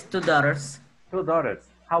 Yes, 2 daughters. 2 daughters.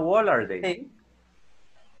 How old are they?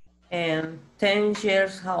 And 10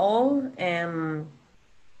 years old and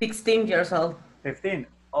 16 years old. 15.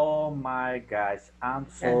 Oh my gosh, I'm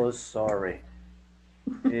so sorry.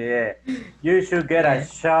 Yeah, you should get a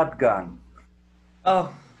shotgun.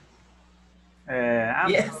 Oh.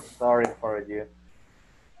 I'm so sorry for you.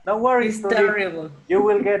 Don't worry, It's Sully. terrible. You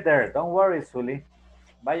will get there. Don't worry, Sully.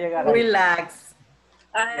 Va a llegar ahí. Relax.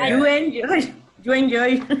 Yeah. You enjoy. You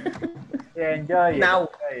enjoy. Yeah, enjoy it. Now.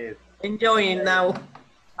 Enjoy it. Enjoy it now.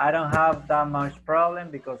 I don't have that much problem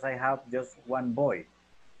because I have just one boy.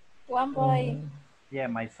 One boy. Yeah,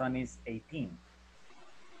 my son is 18.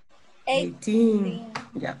 18.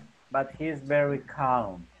 Yeah. But he's very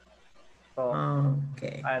calm. So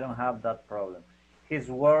okay. I don't have that problem. His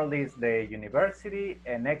world is the university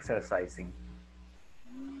and exercising.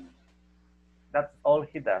 That's all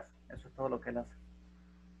he does. Eso es todo lo que él hace.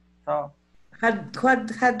 So, How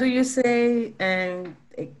do you say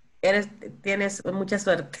tienes mucha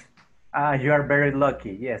suerte? You are very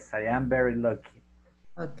lucky. Yes, I am very lucky.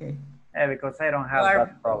 Okay. Yeah, because I don't have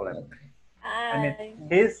that problem. I mean,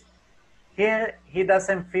 he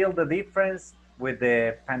doesn't feel the difference with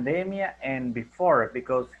the pandemic and before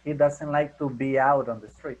because he doesn't like to be out on the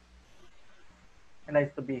street. He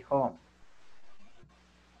likes to be home.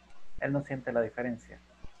 Él no siente la diferencia.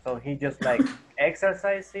 So he just like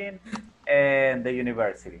exercising and the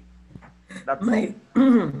university. That's my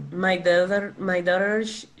my daughter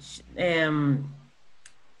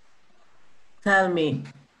tell me,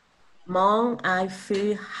 Mom, I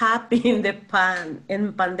feel happy in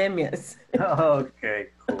pandemics. Okay,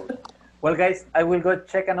 cool. Well, guys, I will go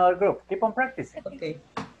check another group. Keep on practicing.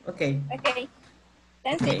 Okay.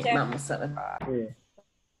 Thanks, teacher. Vamos a ver. Sí.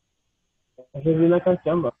 Esa es una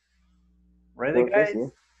canción, ¿va? Ready, guys?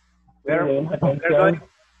 We're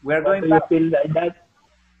going you back. feel like that?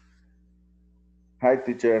 Hi,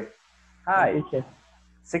 teacher. Hi. Teacher.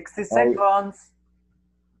 60 seconds.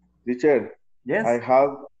 Teacher. Yes. I had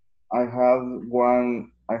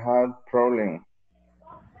problem.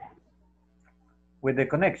 with the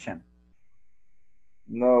connection?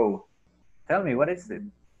 No. Tell me, what is it?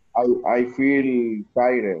 I feel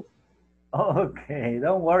tired. Okay,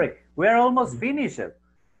 don't worry. We're almost finished.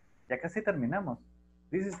 Ya casi terminamos.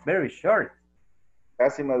 This is very short.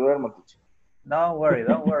 Casi me duermo, teacher. Don't worry,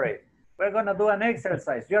 don't worry. We're gonna do an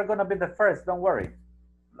exercise. You're gonna be the first, don't worry.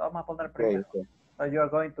 Lo vamos a poner primero. Okay. So you're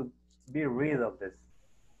going to be rid of this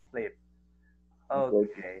sleep.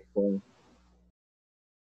 Okay.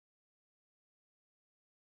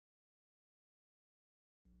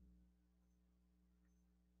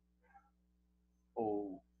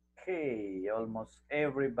 Okay, almost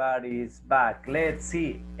everybody is back. Let's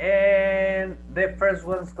see. And the first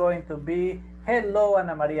one's going to be, hello,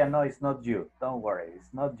 Ana Maria. No, it's not you. Don't worry,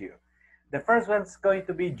 it's not you. The first one's going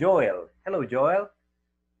to be Joel. Hello, Joel.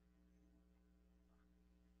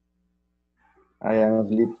 I am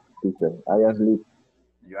asleep, teacher. I am asleep.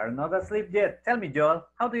 You are not asleep yet. Tell me, Joel,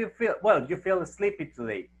 how do you feel? Well, you feel sleepy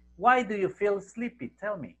today. Why do you feel sleepy?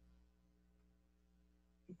 Tell me.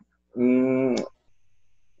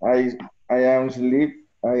 I am sleep.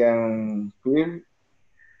 I am feel.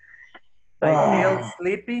 I feel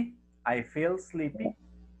sleepy. I feel sleepy.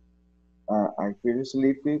 I feel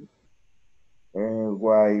sleepy.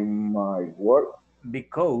 Why my work?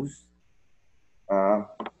 Because my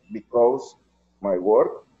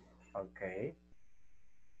work okay.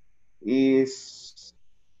 is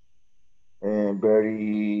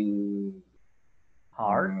very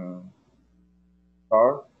Hard.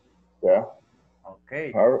 Hard. Yeah.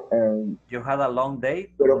 Okay. Hard and You had a long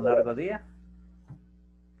day, un largo día.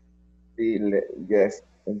 Sí, yes.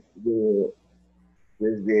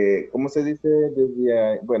 Desde, ¿cómo se dice?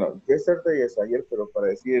 Desde, bueno, yesterday es ayer, pero para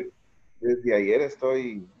decir, desde ayer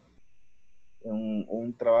estoy en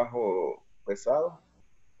un trabajo pesado.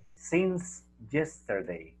 Since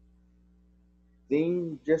yesterday.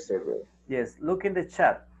 Since yesterday. Yes, look in the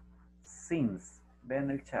chat. Since. Ve en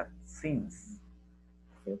el chat. Since.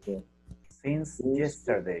 Okay. Since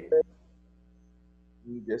yesterday.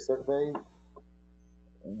 Yesterday.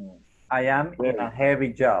 I am in a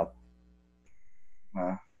heavy job.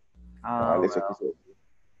 Well.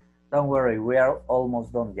 Don't worry, we are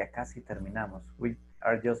almost done. Ya casi terminamos. We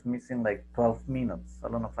are just missing like 12 minutes.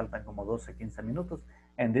 Solo nos faltan como 12, 15 minutos.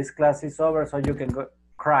 And this class is over, so you can go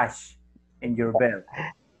crash in your bed.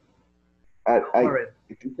 I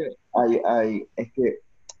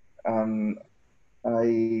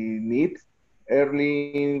need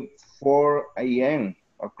early 4 a.m.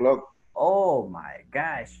 o'clock. Oh my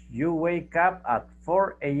gosh, you wake up at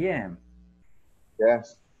 4 a.m.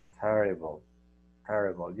 Yes. Terrible,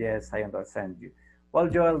 terrible. Yes, I understand you. Well,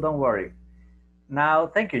 Joel, don't worry. Now,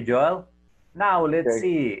 thank you, Joel. Now, let's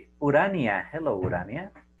see. Urania. Hello,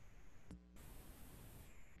 Urania.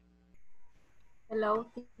 Hello,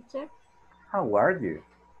 teacher. How are you?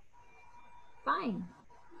 Fine.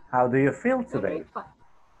 How do you feel today? Very fine.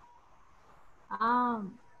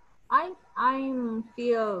 I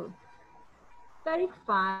feel very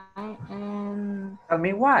fine, and tell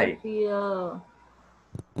me why. I feel.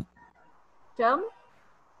 Tell me.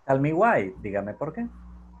 Tell me why. Dígame por qué.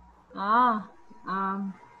 I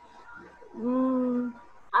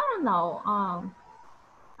don't know.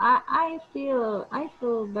 I feel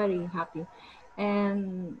very happy,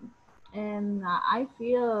 and I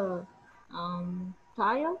feel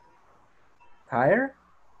tired. Tired?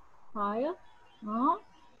 Tired.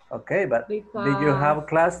 Okay, but because did you have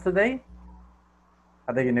class today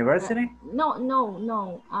at the university? No.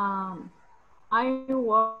 I'm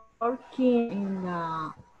working in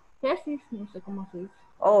the thesis. No sé cómo se dice.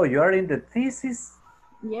 Oh, you are in the thesis?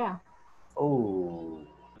 Yeah. Oh,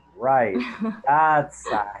 right. That's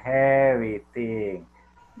a heavy thing.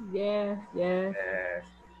 Yes.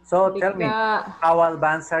 So tell me, how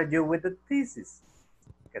advanced are you with the thesis?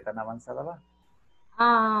 ¿Qué tan avanzada va?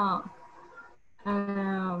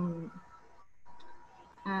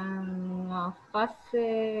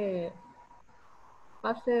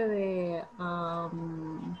 Fase de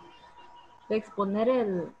exponer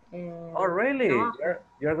el oh, really?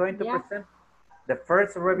 You're going to present the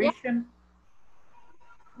first revision?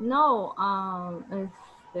 No,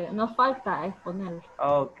 nos falta exponer.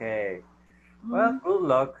 Okay. Well, good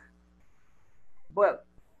luck. Well,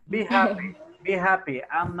 be happy. Be happy.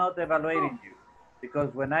 I'm not evaluating you.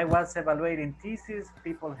 Because when I was evaluating thesis,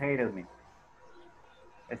 people hated me.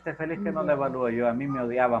 Esté feliz que no le evalúo yo. A mí me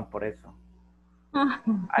odiaban por eso.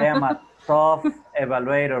 I am a tough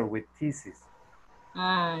evaluator with thesis.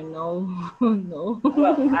 No.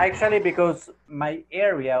 Well, actually, because my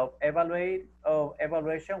area of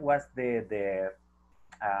evaluation was the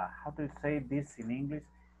how do you say this in English?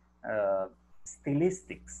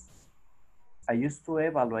 Stylistics. I used to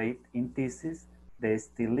evaluate in thesis the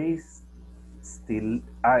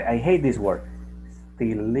I hate this word,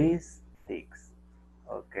 stylistics.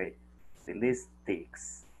 Okay,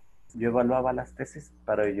 stylistics. Yo evaluaba las tesis,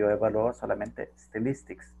 pero yo evaluaba solamente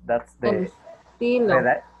stylistics. That's El the estilo.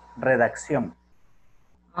 redacción.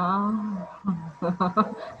 Ah.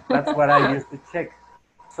 That's what I used to check.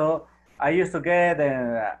 So I used to get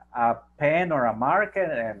a pen or a marker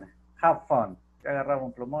and have fun. Yo agarraba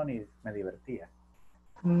un plumón y me divertía.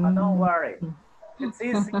 Oh, don't worry. It's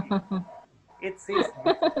easy. It's easy.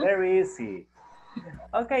 It's very easy.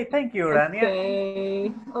 Okay, thank you, Rania.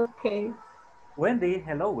 Okay, okay. Wendy,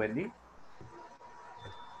 hello, Wendy.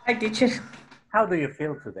 Hi, teacher. How do you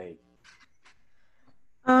feel today?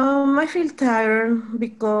 I feel tired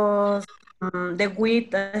because the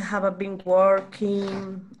week I have been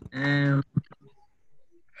working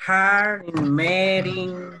hard in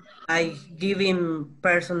meeting, like giving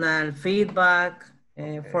personal feedback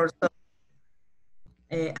for some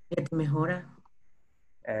mejora.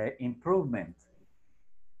 Improvement.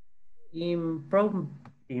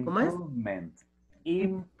 ¿Cómo es?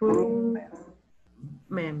 Improvement.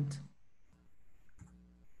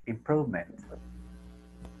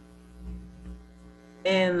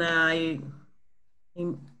 And I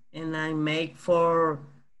make for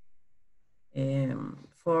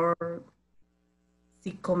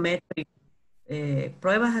psicometric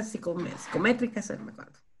pruebas psicométricas, no me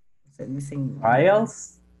acuerdo. Se dicen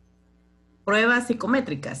Trials? Pruebas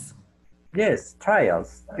psicométricas. Yes,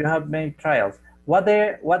 trials. You have made trials. What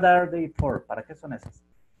are they for? ¿Para qué son esas?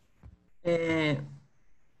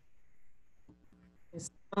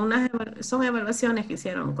 Son evaluaciones que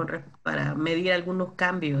hicieron para medir algunos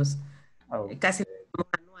cambios, casi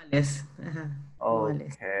anuales.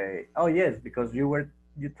 Anuales. Okay. Oh yes, because you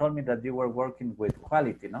told me that you were working with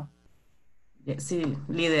quality, ¿no? Sí,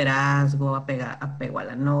 liderazgo, apego a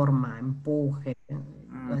la norma, empuje.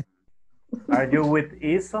 Are you with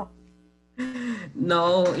ISO?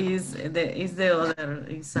 No, is the other.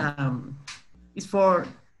 It's for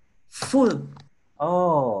food.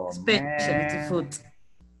 Oh, Specialty man. food.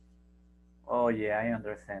 Oh yeah, I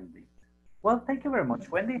understand it. Well, thank you very much,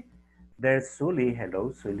 Wendy. There's Sully.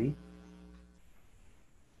 Hello, Sully.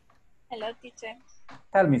 Hello, teacher.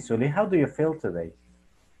 Tell me, Sully, how do you feel today?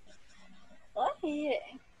 Oh,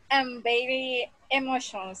 I'm very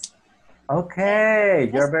emotions. Okay,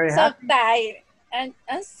 you're very so happy. Tired.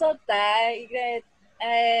 I'm so tired.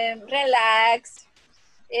 Relaxed.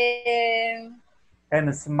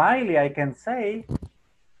 And smiley, I can say.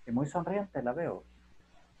 Y muy sonriente la veo.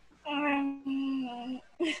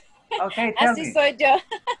 Okay, tell Así me. soy yo.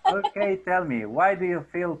 Okay, tell me, why do you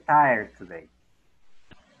feel tired today?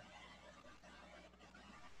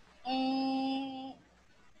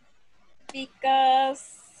 Because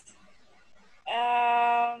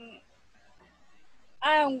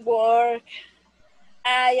I work.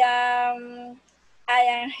 I am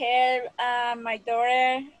help my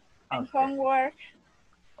daughter in homework.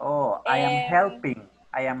 Oh, I am helping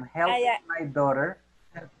my daughter.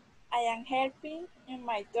 I am helping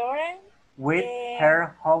my daughter with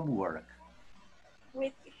her homework.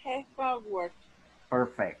 With her homework.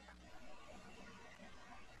 Perfect.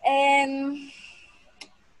 And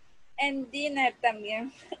dinner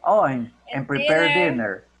también. Oh, and prepare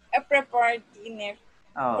dinner. I prepare dinner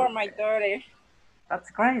for my daughter. That's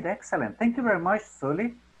great, excellent. Thank you very much,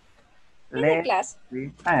 Sully. The class.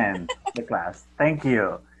 And the class. Thank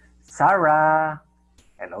you. Sarah.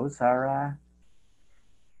 Hello, Sarah.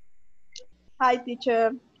 Hi,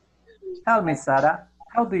 teacher. Tell me, Sarah,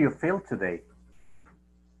 how do you feel today?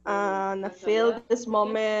 I feel this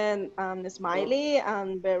moment smiley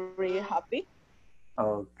and very happy.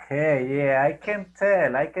 Okay, yeah, I can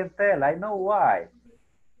tell. I know why.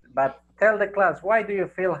 But tell the class, why do you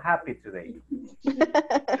feel happy today?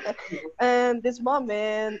 And this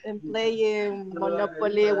moment I'm playing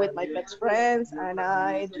Monopoly with my best friends and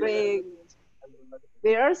I drink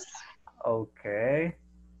beers. Okay.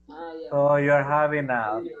 So you're having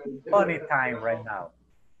a funny time right now.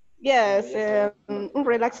 Yes,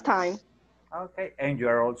 relaxed time. Okay, and you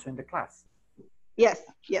are also in the class. Yes,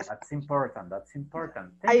 yes. That's important.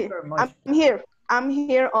 Thank you very much. I'm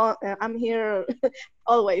here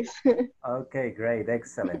always. Okay, great,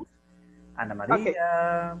 excellent. Ana Maria. Okay.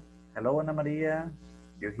 Hello, Ana Maria.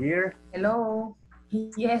 You here? Hello.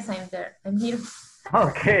 Yes, I'm there. I'm here.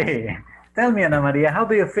 Okay. Tell me, Ana Maria, how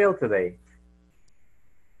do you feel today?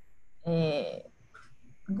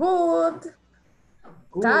 Good.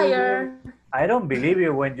 Tired. I don't believe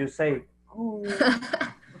you when you say good.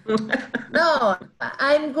 No,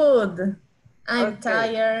 I'm good. I'm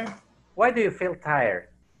tired. Why do you feel tired?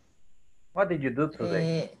 What did you do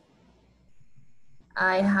today?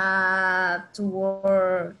 I had to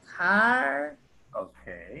work hard.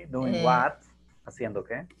 Okay. Doing what? ¿Haciendo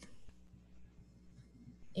qué?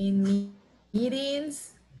 In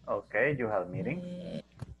meetings. Okay, you have meetings.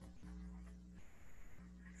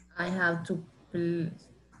 I have to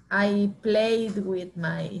I played with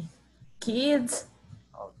my kids.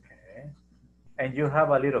 Okay. And you have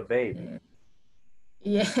a little baby.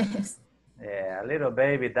 Yes. Yeah, a little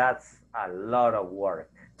baby, that's a lot of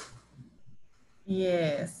work.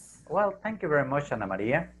 Yes. Well, thank you very much, Ana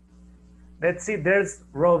Maria. Let's see, there's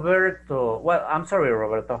Roberto. Well, I'm sorry,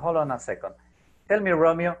 Roberto. Hold on a second. Tell me,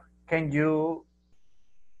 Romeo, can you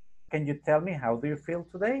tell me how do you feel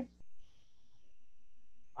today?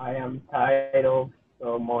 I am tired of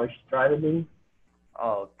so much traveling.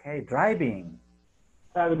 Okay, driving.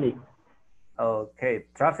 Traveling. Okay,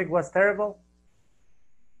 traffic was terrible?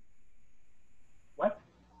 What?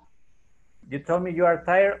 You told me you are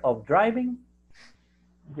tired of driving?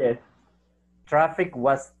 Yes. Traffic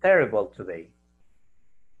was terrible today.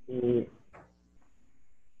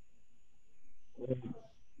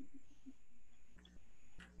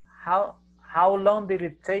 How long did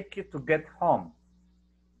it take you to get home?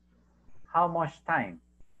 How much time?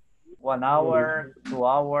 1 hour, 2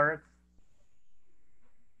 hours?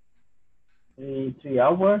 3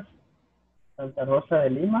 hours. Santa Rosa de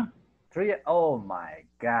Lima. 3? Oh my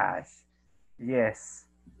gosh. Yes,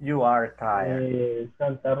 you are tired.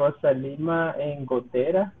 Santa Rosa Lima en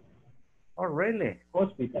Gotera. Oh, really?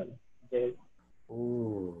 Hospital. Yes.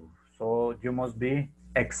 Ooh, so you must be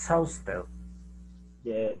exhausted.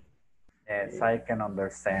 Yes. Yes, I can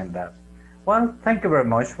understand that. Well, thank you very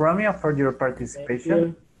much, Romeo, for your participation.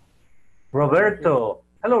 Thank you. Roberto.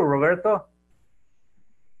 Hello, Roberto.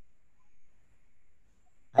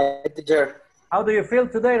 Hi, teacher. How do you feel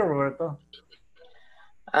today, Roberto?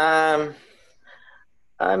 I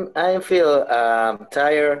feel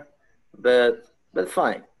tired, but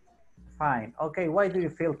fine. Fine. Okay, why do you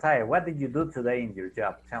feel tired? What did you do today in your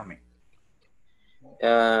job? Tell me.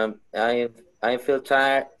 I feel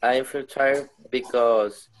tired. I feel tired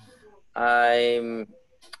because I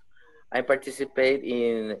participate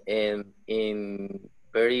in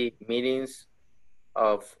very meetings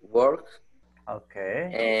of work.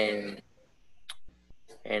 Okay.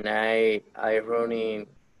 And I run in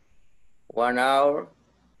 1 hour.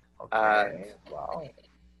 Okay. Wow.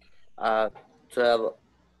 At 12.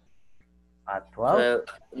 At 12?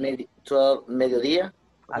 12 mediodía.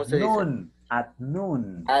 At noon. At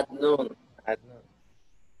noon. At noon. At noon.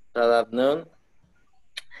 12 at noon.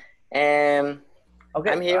 And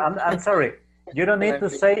okay, I'm here. I'm sorry. You don't need to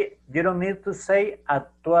say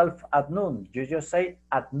at 12 at noon. You just say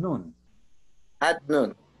at noon. At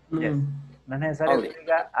noon. Yes. No es necesario que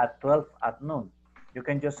diga at 12 at noon. You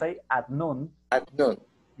can just say at noon. At noon.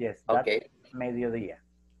 Yes, okay. That's mediodía.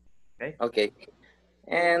 Okay? Okay.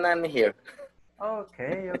 And I'm here.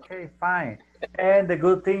 Okay, fine. And the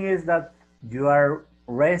good thing is that you are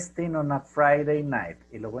resting on a Friday night.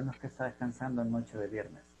 Y lo bueno es que está descansando en noche de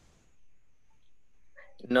viernes.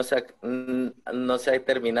 No se ha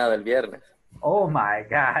terminado el viernes. Oh my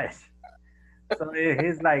gosh. So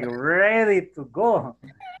he's like ready to go.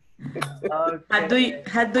 Okay.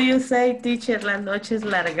 How do you say, teacher, la noche es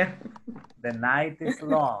larga? The night is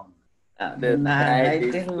long. The night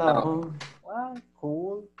is long. Well,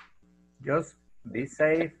 cool. Just be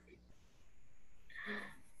safe.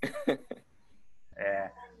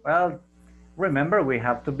 Well, remember, we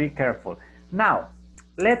have to be careful. Now,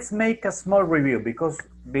 let's make a small review because,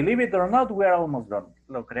 believe it or not, we are almost done.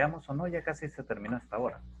 Lo creamos o no, ya casi se terminó esta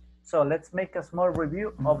hora. So let's make a small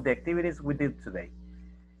review of the activities we did today.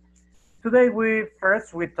 Today we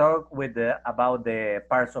talked about the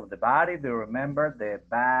parts of the body. Do you remember the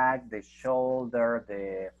back, the shoulder,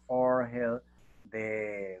 the forehead,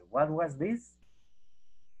 what was this?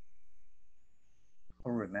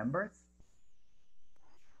 Who remembers?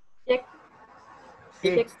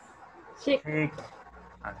 Cheeks. Okay.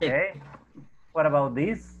 What about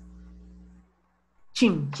this?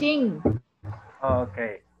 Chin.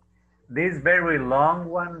 Okay. This very long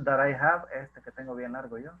one that I have, este que tengo bien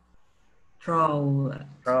largo yo. Throat.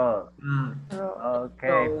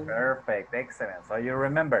 Okay, perfect, excellent. So you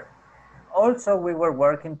remember. Also, we were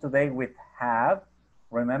working today with have.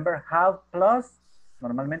 Remember, have plus.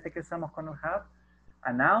 Normalmente, ¿qué usamos con have?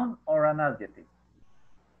 A noun or an adjective?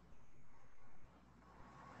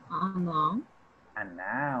 A noun. A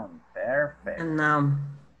noun, perfect. A noun.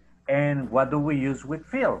 And what do we use with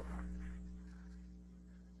feel?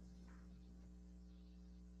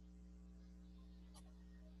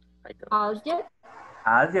 Adjective.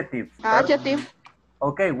 Adjective. Adjective.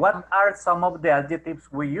 Okay, what are some of the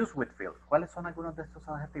adjectives we use with feels? ¿Cuáles son algunos de estos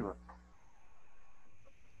adjetivos?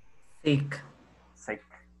 Sick. Sick.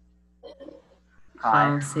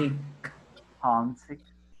 Homesick. Homesick.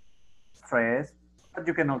 Stress. But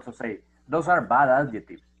you can also say, those are bad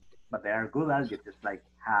adjectives, but they are good adjectives like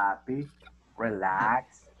happy,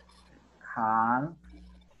 relaxed, calm.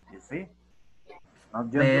 You see?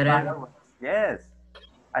 Not just the bad ones. Yes.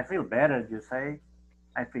 I feel better, you say.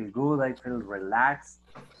 I feel good, I feel relaxed.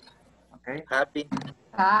 Okay? Happy.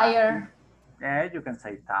 Tired. Yeah, you can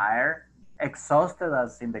say tired. Exhausted,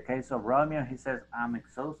 as in the case of Romeo, he says, I'm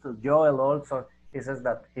exhausted. Joel also, he says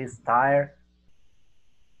that he's tired.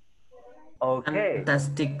 Okay.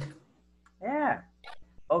 Fantastic. Yeah.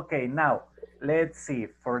 Okay, now, let's see.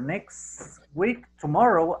 For next week,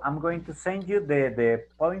 tomorrow, I'm going to send you the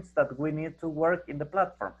points that we need to work in the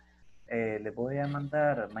platform. Le voy a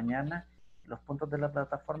mandar mañana los puntos de la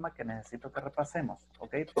plataforma que necesito que repasemos,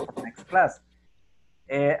 okay, for next class.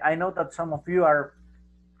 I know that some of you are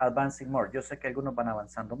advancing more. Yo sé que algunos van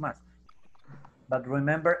avanzando más. But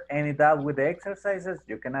remember, any doubt with the exercises,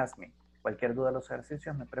 you can ask me. Cualquier duda de los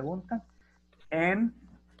ejercicios me preguntan. And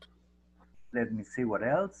let me see what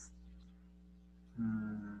else.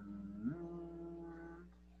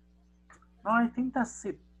 No, I think that's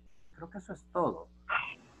it. Creo que eso es todo.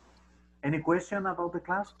 Any question about the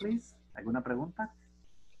class, please? ¿Alguna pregunta?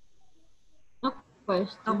 No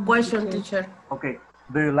question. No question, teacher. Okay.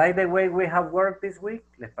 Do you like the way we have worked this week?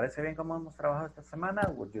 ¿Les parece bien cómo hemos trabajado esta semana?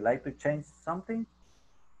 Would you like to change something?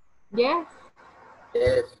 Yes.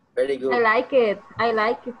 Yes, very good. I like it. I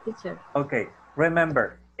like it, teacher. Okay.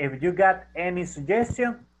 Remember, if you got any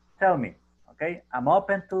suggestion, tell me. Okay. I'm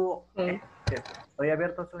open to. Okay. Estoy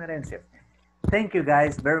abierto a sugerencias. Thank you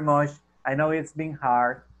guys very much. I know it's been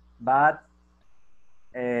hard, but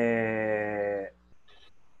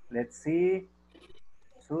let's see.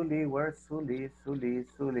 Sully, where's Sully?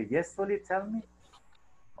 Sully. Yes, Sully, tell me.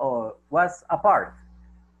 Oh, was apart.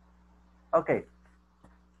 Okay.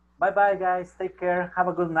 Bye-bye, guys. Take care. Have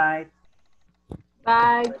a good night.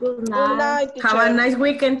 Bye. Good night. Good night, teacher. Have a nice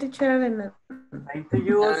weekend, teacher. And Same to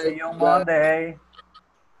you. See you Monday.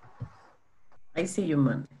 I see you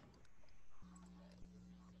Monday.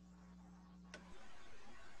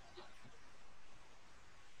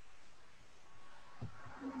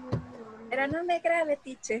 Pero no me grabe,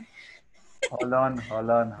 teacher. Hold on.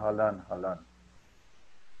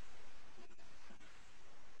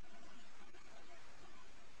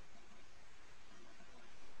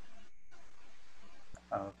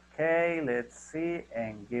 Okay, let's see,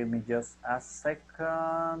 and give me just a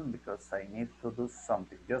second because I need to do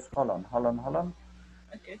something. Just hold on.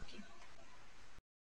 Okay.